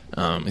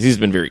 He's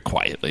been very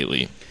quiet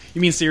lately. You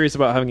mean serious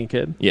about having a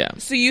kid? Yeah.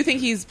 So you think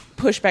he's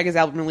pushed back his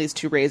album release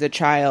to raise a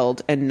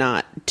child and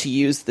not to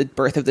use the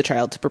birth of the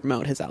child to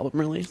promote his album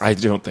release? I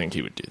don't think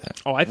he would do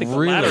that. Oh, I think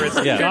Really? the latter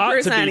is Yeah. got to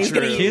 100% be he's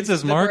gonna true. use Kids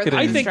as the birth marketing. of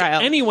I his think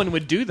child. anyone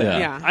would do that.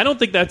 Yeah. I don't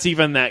think that's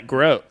even that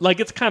gross.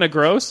 It's kind of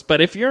gross,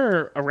 but if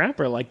you're a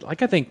rapper, I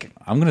think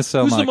I'm going to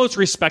sell who's my... the most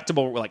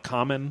respectable,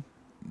 Common?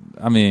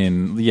 I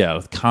mean, yeah,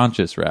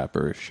 conscious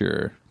rapper,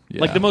 sure.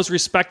 Yeah. The most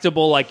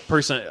respectable,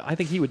 person. I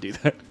think he would do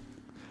that.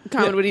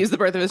 Common would use the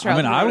birth of his I child.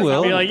 mean, to I promote his will.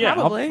 album. Be like, yeah,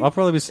 Probably. I'll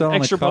probably be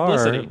selling Extra a car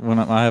publicity. when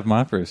I have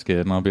my first kid,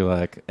 and I'll be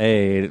like,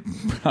 "Hey,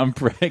 I'm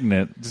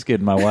pregnant." Just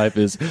kidding. My wife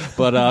is,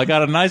 but I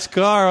got a nice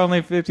car,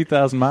 only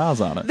 50,000 miles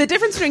on it. The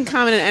difference between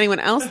Common and anyone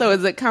else, though,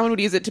 is that Common would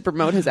use it to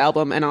promote his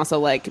album and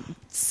also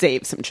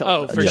save some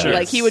children. Oh, for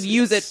sure. He would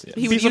use it.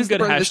 He Be would some use the good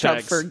birth of his child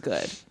hashtags. for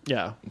good.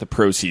 Yeah. The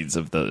proceeds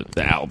of the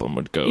album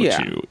would go Yeah.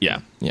 to yeah.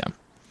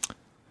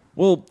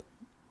 Well,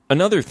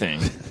 another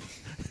thing.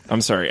 I'm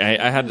sorry,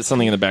 I had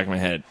something in the back of my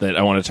head that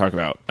I want to talk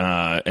about,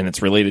 and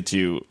it's related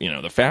to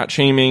the fat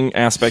shaming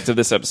aspect of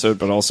this episode,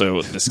 but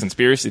also this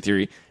conspiracy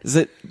theory. Is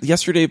that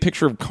yesterday a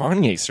picture of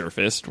Kanye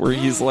surfaced where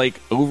he's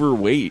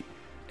overweight,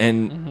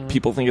 and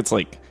people think it's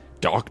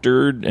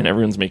doctored, and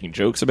everyone's making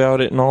jokes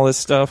about it and all this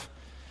stuff.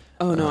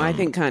 Oh no, I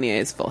think Kanye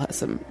has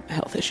some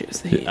health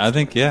issues. I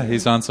think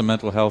he's on some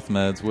mental health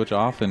meds, which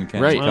often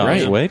can Right, cause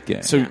right. weight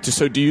gain. So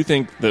do you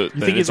think that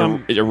think it's he's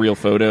on- a real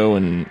photo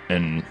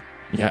and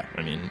yeah,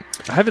 I mean.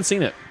 I haven't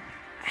seen it.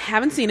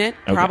 Haven't seen it.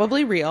 Okay.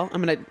 Probably real.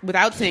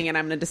 Without seeing it,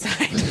 I'm gonna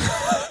decide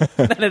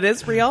that it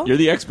is real. You're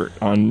the expert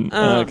on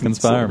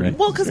Conspire me.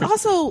 Well, because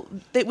also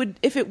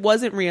if it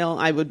wasn't real,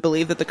 I would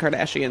believe that the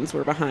Kardashians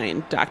were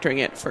behind doctoring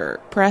it for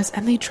press,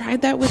 and they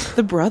tried that with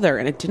the brother,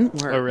 and it didn't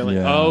work. Oh, really?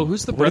 Yeah. Oh,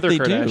 who's the What brother did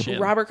they do? Kardashian?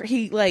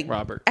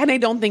 Robert, and I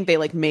don't think they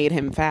made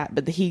him fat,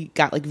 but he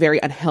got very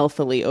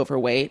unhealthily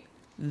overweight.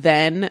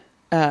 Then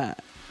I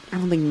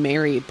don't think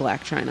married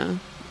Black China,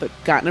 but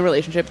got in a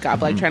relationship, got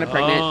Black China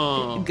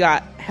pregnant,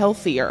 got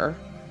healthier,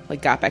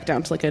 like got back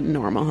down to like a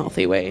normal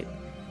healthy weight.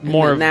 And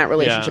More then of- that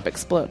relationship yeah.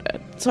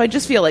 exploded. So I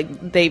just feel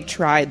like they've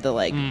tried the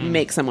like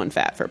make someone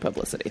fat for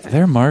publicity thing.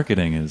 Their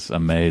marketing is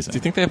amazing. Do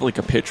you think they have like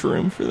a pitch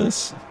room for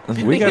this?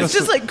 We gotta It's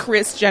just like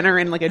Kris Jenner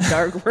in like a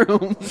dark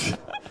room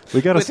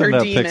we gotta with her send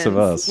out demons, pics of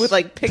us with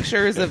like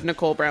pictures of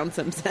Nicole Brown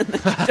Simpson.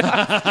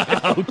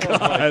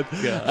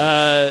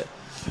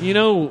 You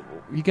know,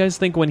 you guys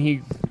think when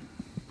he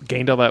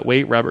gained all that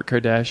weight, Robert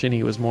Kardashian,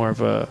 he was more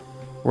of a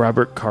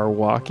Robert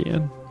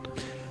Karwakian?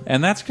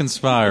 and that's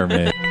Conspire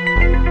Me.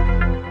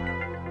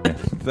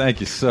 Thank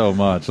you so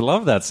much. I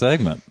love that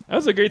segment. That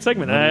was a great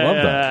segment. I love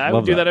that. I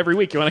Love would do that. that every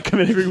week. You want to come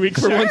in every week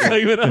for one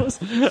segment else?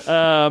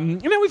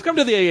 We've come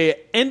to the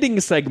ending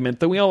segment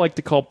that we all like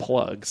to call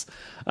plugs.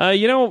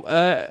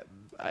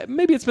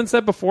 Maybe it's been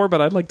said before, but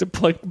I'd like to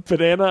plug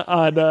Banana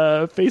on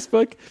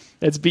Facebook.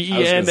 It's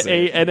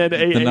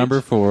BENANNAH. The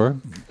number 4.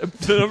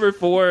 The number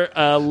 4,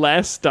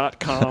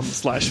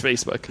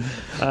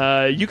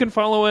 less.com/Facebook. You can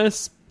follow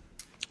us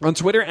on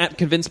Twitter at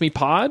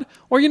ConvinceMePod,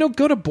 or,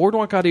 go to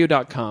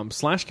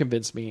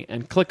boardwalkaudio.com/convinceme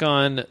and click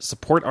on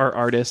support our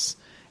artists,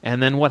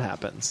 and then what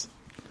happens?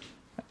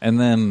 And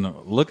then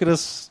look at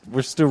us.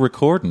 We're still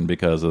recording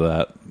because of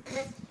that.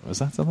 Was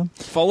that something?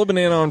 Follow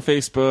Banana on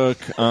Facebook,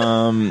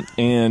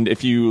 and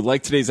if you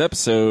like today's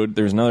episode,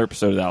 there's another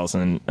episode of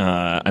Allison.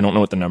 I don't know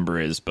what the number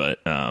is, but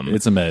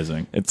It's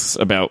amazing. it's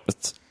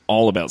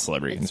all about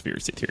celebrity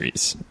conspiracy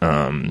theories.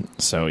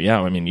 So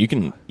yeah, I mean, you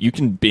can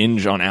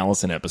binge on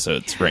Allison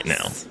episodes right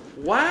now.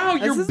 Wow,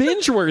 you're This is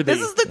binge-worthy.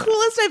 This is the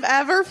coolest I've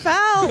ever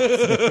felt.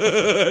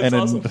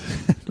 And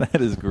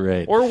that is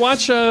great. Or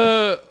watch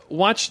the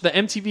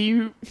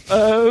MTV.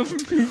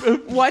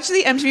 Watch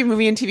the MTV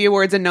Movie and TV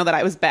Awards and know that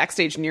I was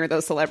backstage near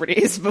those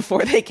celebrities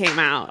before they came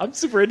out. I'm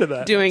super into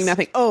that. Doing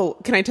nothing. Oh,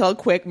 can I tell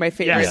quick my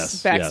favorite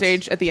Yes,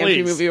 backstage at the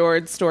Please. MTV Movie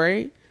Awards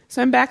story?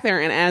 So I'm back there,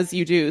 and as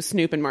you do,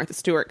 Snoop and Martha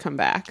Stewart come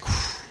back.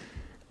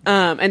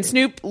 And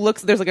Snoop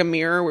looks, there's like a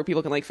mirror where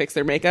people can like fix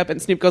their makeup,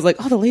 and Snoop goes like,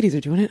 "Oh, the ladies are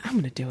doing it. I'm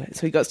going to do it."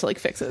 So he goes to like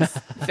fix his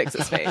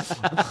face.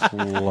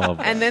 Love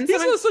that. And then He's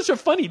someone- such a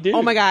funny dude.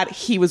 oh my God,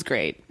 he was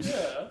great.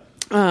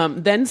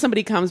 Then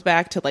somebody comes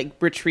back to like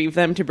retrieve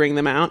them to bring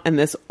them out, and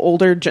this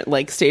older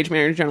stage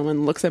manager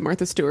gentleman looks at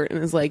Martha Stewart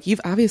and is like, you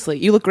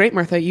look great,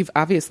 Martha. You've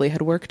obviously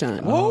had work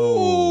done."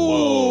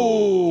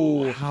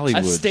 Oh,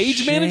 Hollywood. A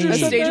stage manager A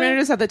said stage that?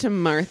 manager said that to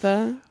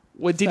Martha.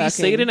 What, did he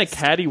say it in a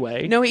catty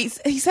way? No, he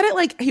said it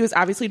like he was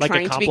obviously Like a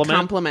trying to be compliment?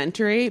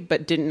 complimentary,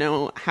 but didn't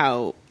know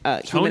how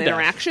human deaf.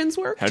 interactions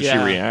work. How'd Yeah.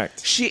 she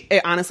react? She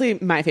honestly,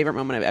 my favorite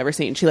moment I've ever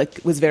seen. She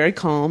was very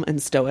calm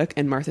and stoic,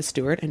 and Martha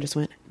Stewart, and just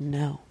went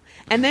no.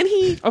 And then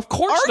he, Of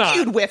course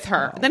argued not. with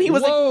her. Then he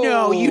was Whoa. like,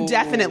 "No, you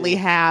definitely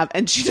have."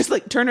 And she just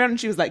like turned around and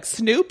she was like,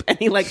 "Snoop," and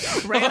he like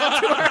ran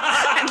up to her,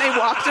 and they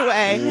walked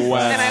away. Wow.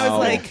 And I was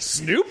like,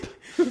 Snoop?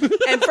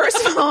 and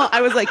first of all, I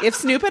was like, if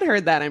Snoop had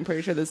heard that, I'm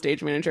pretty sure the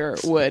stage manager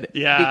would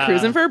Yeah. be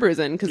cruising for a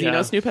bruising, because Yeah.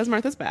 Snoop has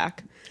Martha's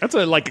back. That's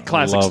a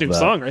classic Love Snoop that.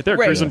 song right there.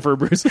 Right. Cruising for a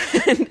bruise.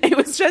 And it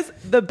was just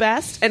the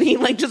best. And he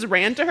like just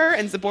ran to her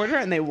and supported her,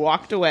 and they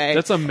walked away.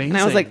 That's amazing. And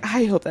I was like,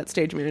 I hope that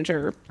stage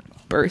manager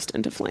burst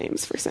into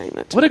flames for saying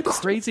that. To What a Martha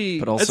Stewart. crazy...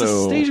 But as a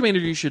also- stage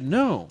manager, you should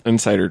know.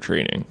 Insider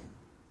trading.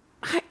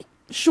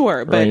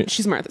 Sure, but Right.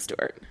 she's Martha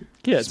Stewart.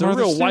 Yeah, it's a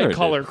Martha real Stewart,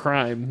 white-collar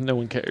crime. No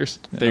one cares.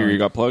 There, you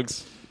got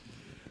plugs?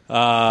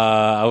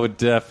 I would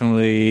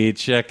definitely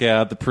check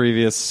out the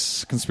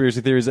previous Conspiracy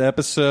Theories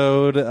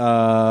episode.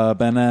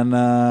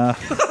 Banana.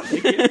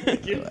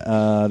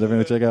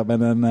 Definitely check out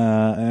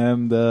Banana.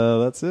 And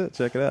that's it.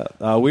 Check it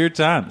out. Weird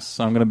Times.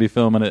 So I'm going to be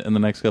filming it in the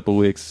next couple of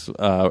weeks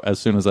as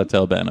soon as I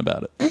tell Ben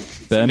about it.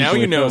 Ben, Now can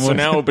we you know. film So one?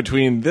 now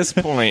between this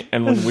point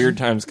and when Weird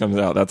Times comes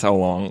out, that's how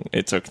long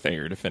it took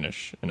Thayer to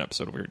finish an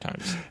episode of Weird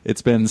Times.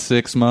 It's been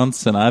 6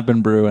 months and I've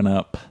been brewing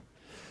up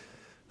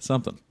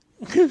something.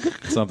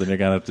 Something you're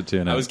going to have to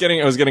tune in. I was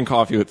getting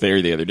coffee with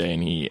Thayer the other day,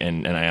 and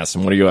and I asked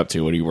him, "What are you up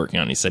to? What are you working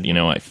on?" He said,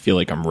 I feel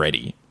like I'm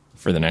ready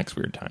for the next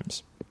Weird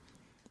Times.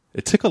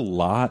 It took a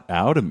lot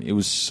out of me. It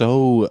was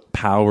so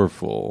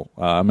powerful.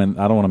 I mean,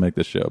 I don't want to make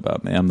this show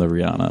about me. I'm the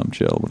Rihanna. I'm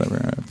chill, whatever.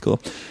 All right, cool.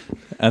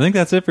 I think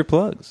that's it for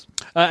plugs.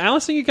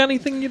 Allison, you got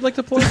anything you'd like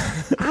to plug?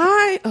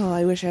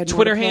 I wish I had more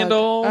Twitter to plug.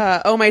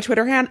 handle? My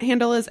Twitter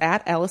handle is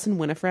at Allison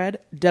Winifred,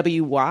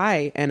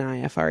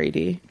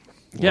 WYNIFRED.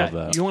 Yeah,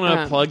 that. you want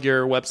to plug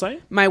your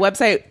website? My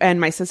website, and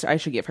my sister, I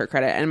should give her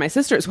credit, and my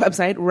sister's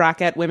website,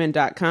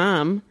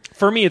 rocketwomen.com.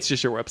 For me, it's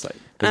just your website.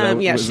 Yeah,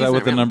 Was she's that not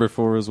with the real. number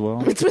 4 as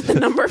well? It's with the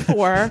number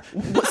 4,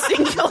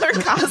 singular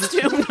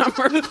costume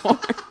number 4.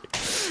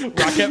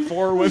 Rocket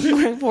for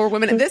women. 4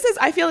 women. This is,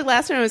 I feel like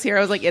last time I was here,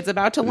 I was like, it's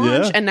about to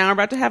launch, Yeah. and now we're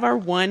about to have our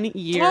 1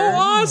 year. Oh,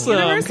 awesome!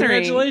 anniversary.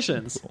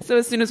 Congratulations. So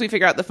as soon as we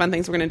figure out the fun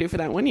things we're going to do for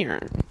that 1 year.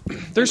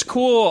 There's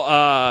cool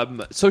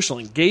social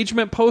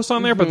engagement posts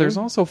on there, but Mm-hmm. there's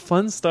also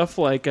fun stuff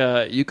like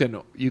you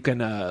can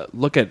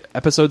look at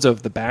episodes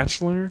of The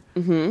Bachelor,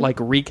 like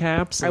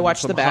recaps. I and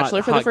watched some The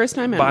Bachelor for the first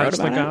time and bites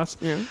wrote about the it. goss.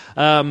 Yeah.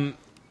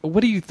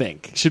 What do you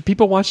think? Should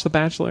people watch The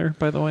Bachelor?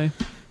 By the way,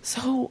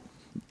 So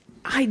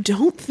I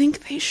don't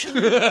think they should.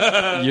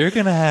 You're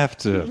gonna have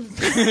to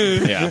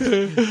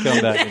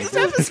come back. Next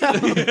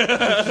episode.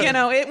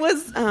 It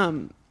was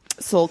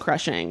soul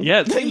crushing.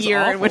 Yeah, it the seems year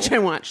in awful. which I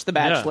watched The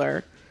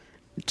Bachelor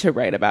to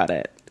write about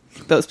it.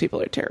 Those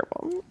people are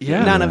terrible.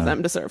 Yeah. None of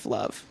them deserve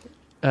love.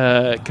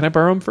 Can I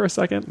borrow him for a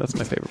second? That's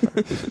my favorite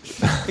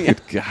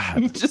part.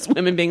 God, Just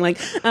women being like,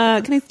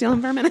 can I steal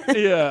him for a minute?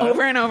 Yeah.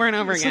 Over and over and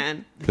over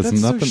again. because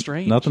That's so nothing,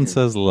 strange. nothing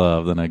says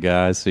love than a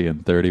guy seeing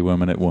 30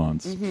 women at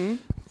once.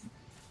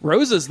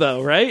 Roses,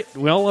 though, right?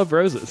 We all love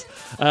roses.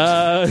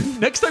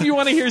 Next time you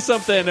want to hear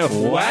something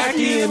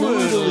wacky and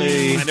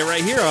woodly, find it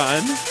right here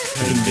on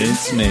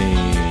Convince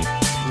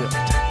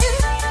me.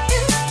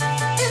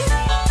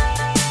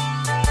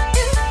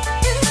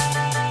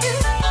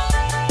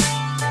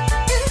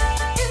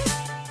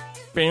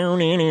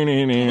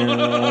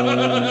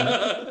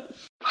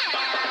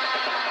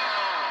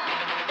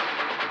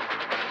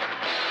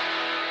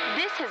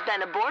 This has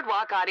been a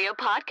Boardwalk Audio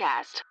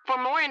podcast. For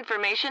more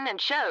information and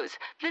shows,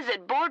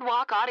 visit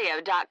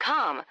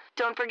boardwalkaudio.com.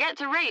 Don't forget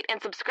to rate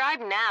and subscribe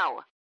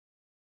now.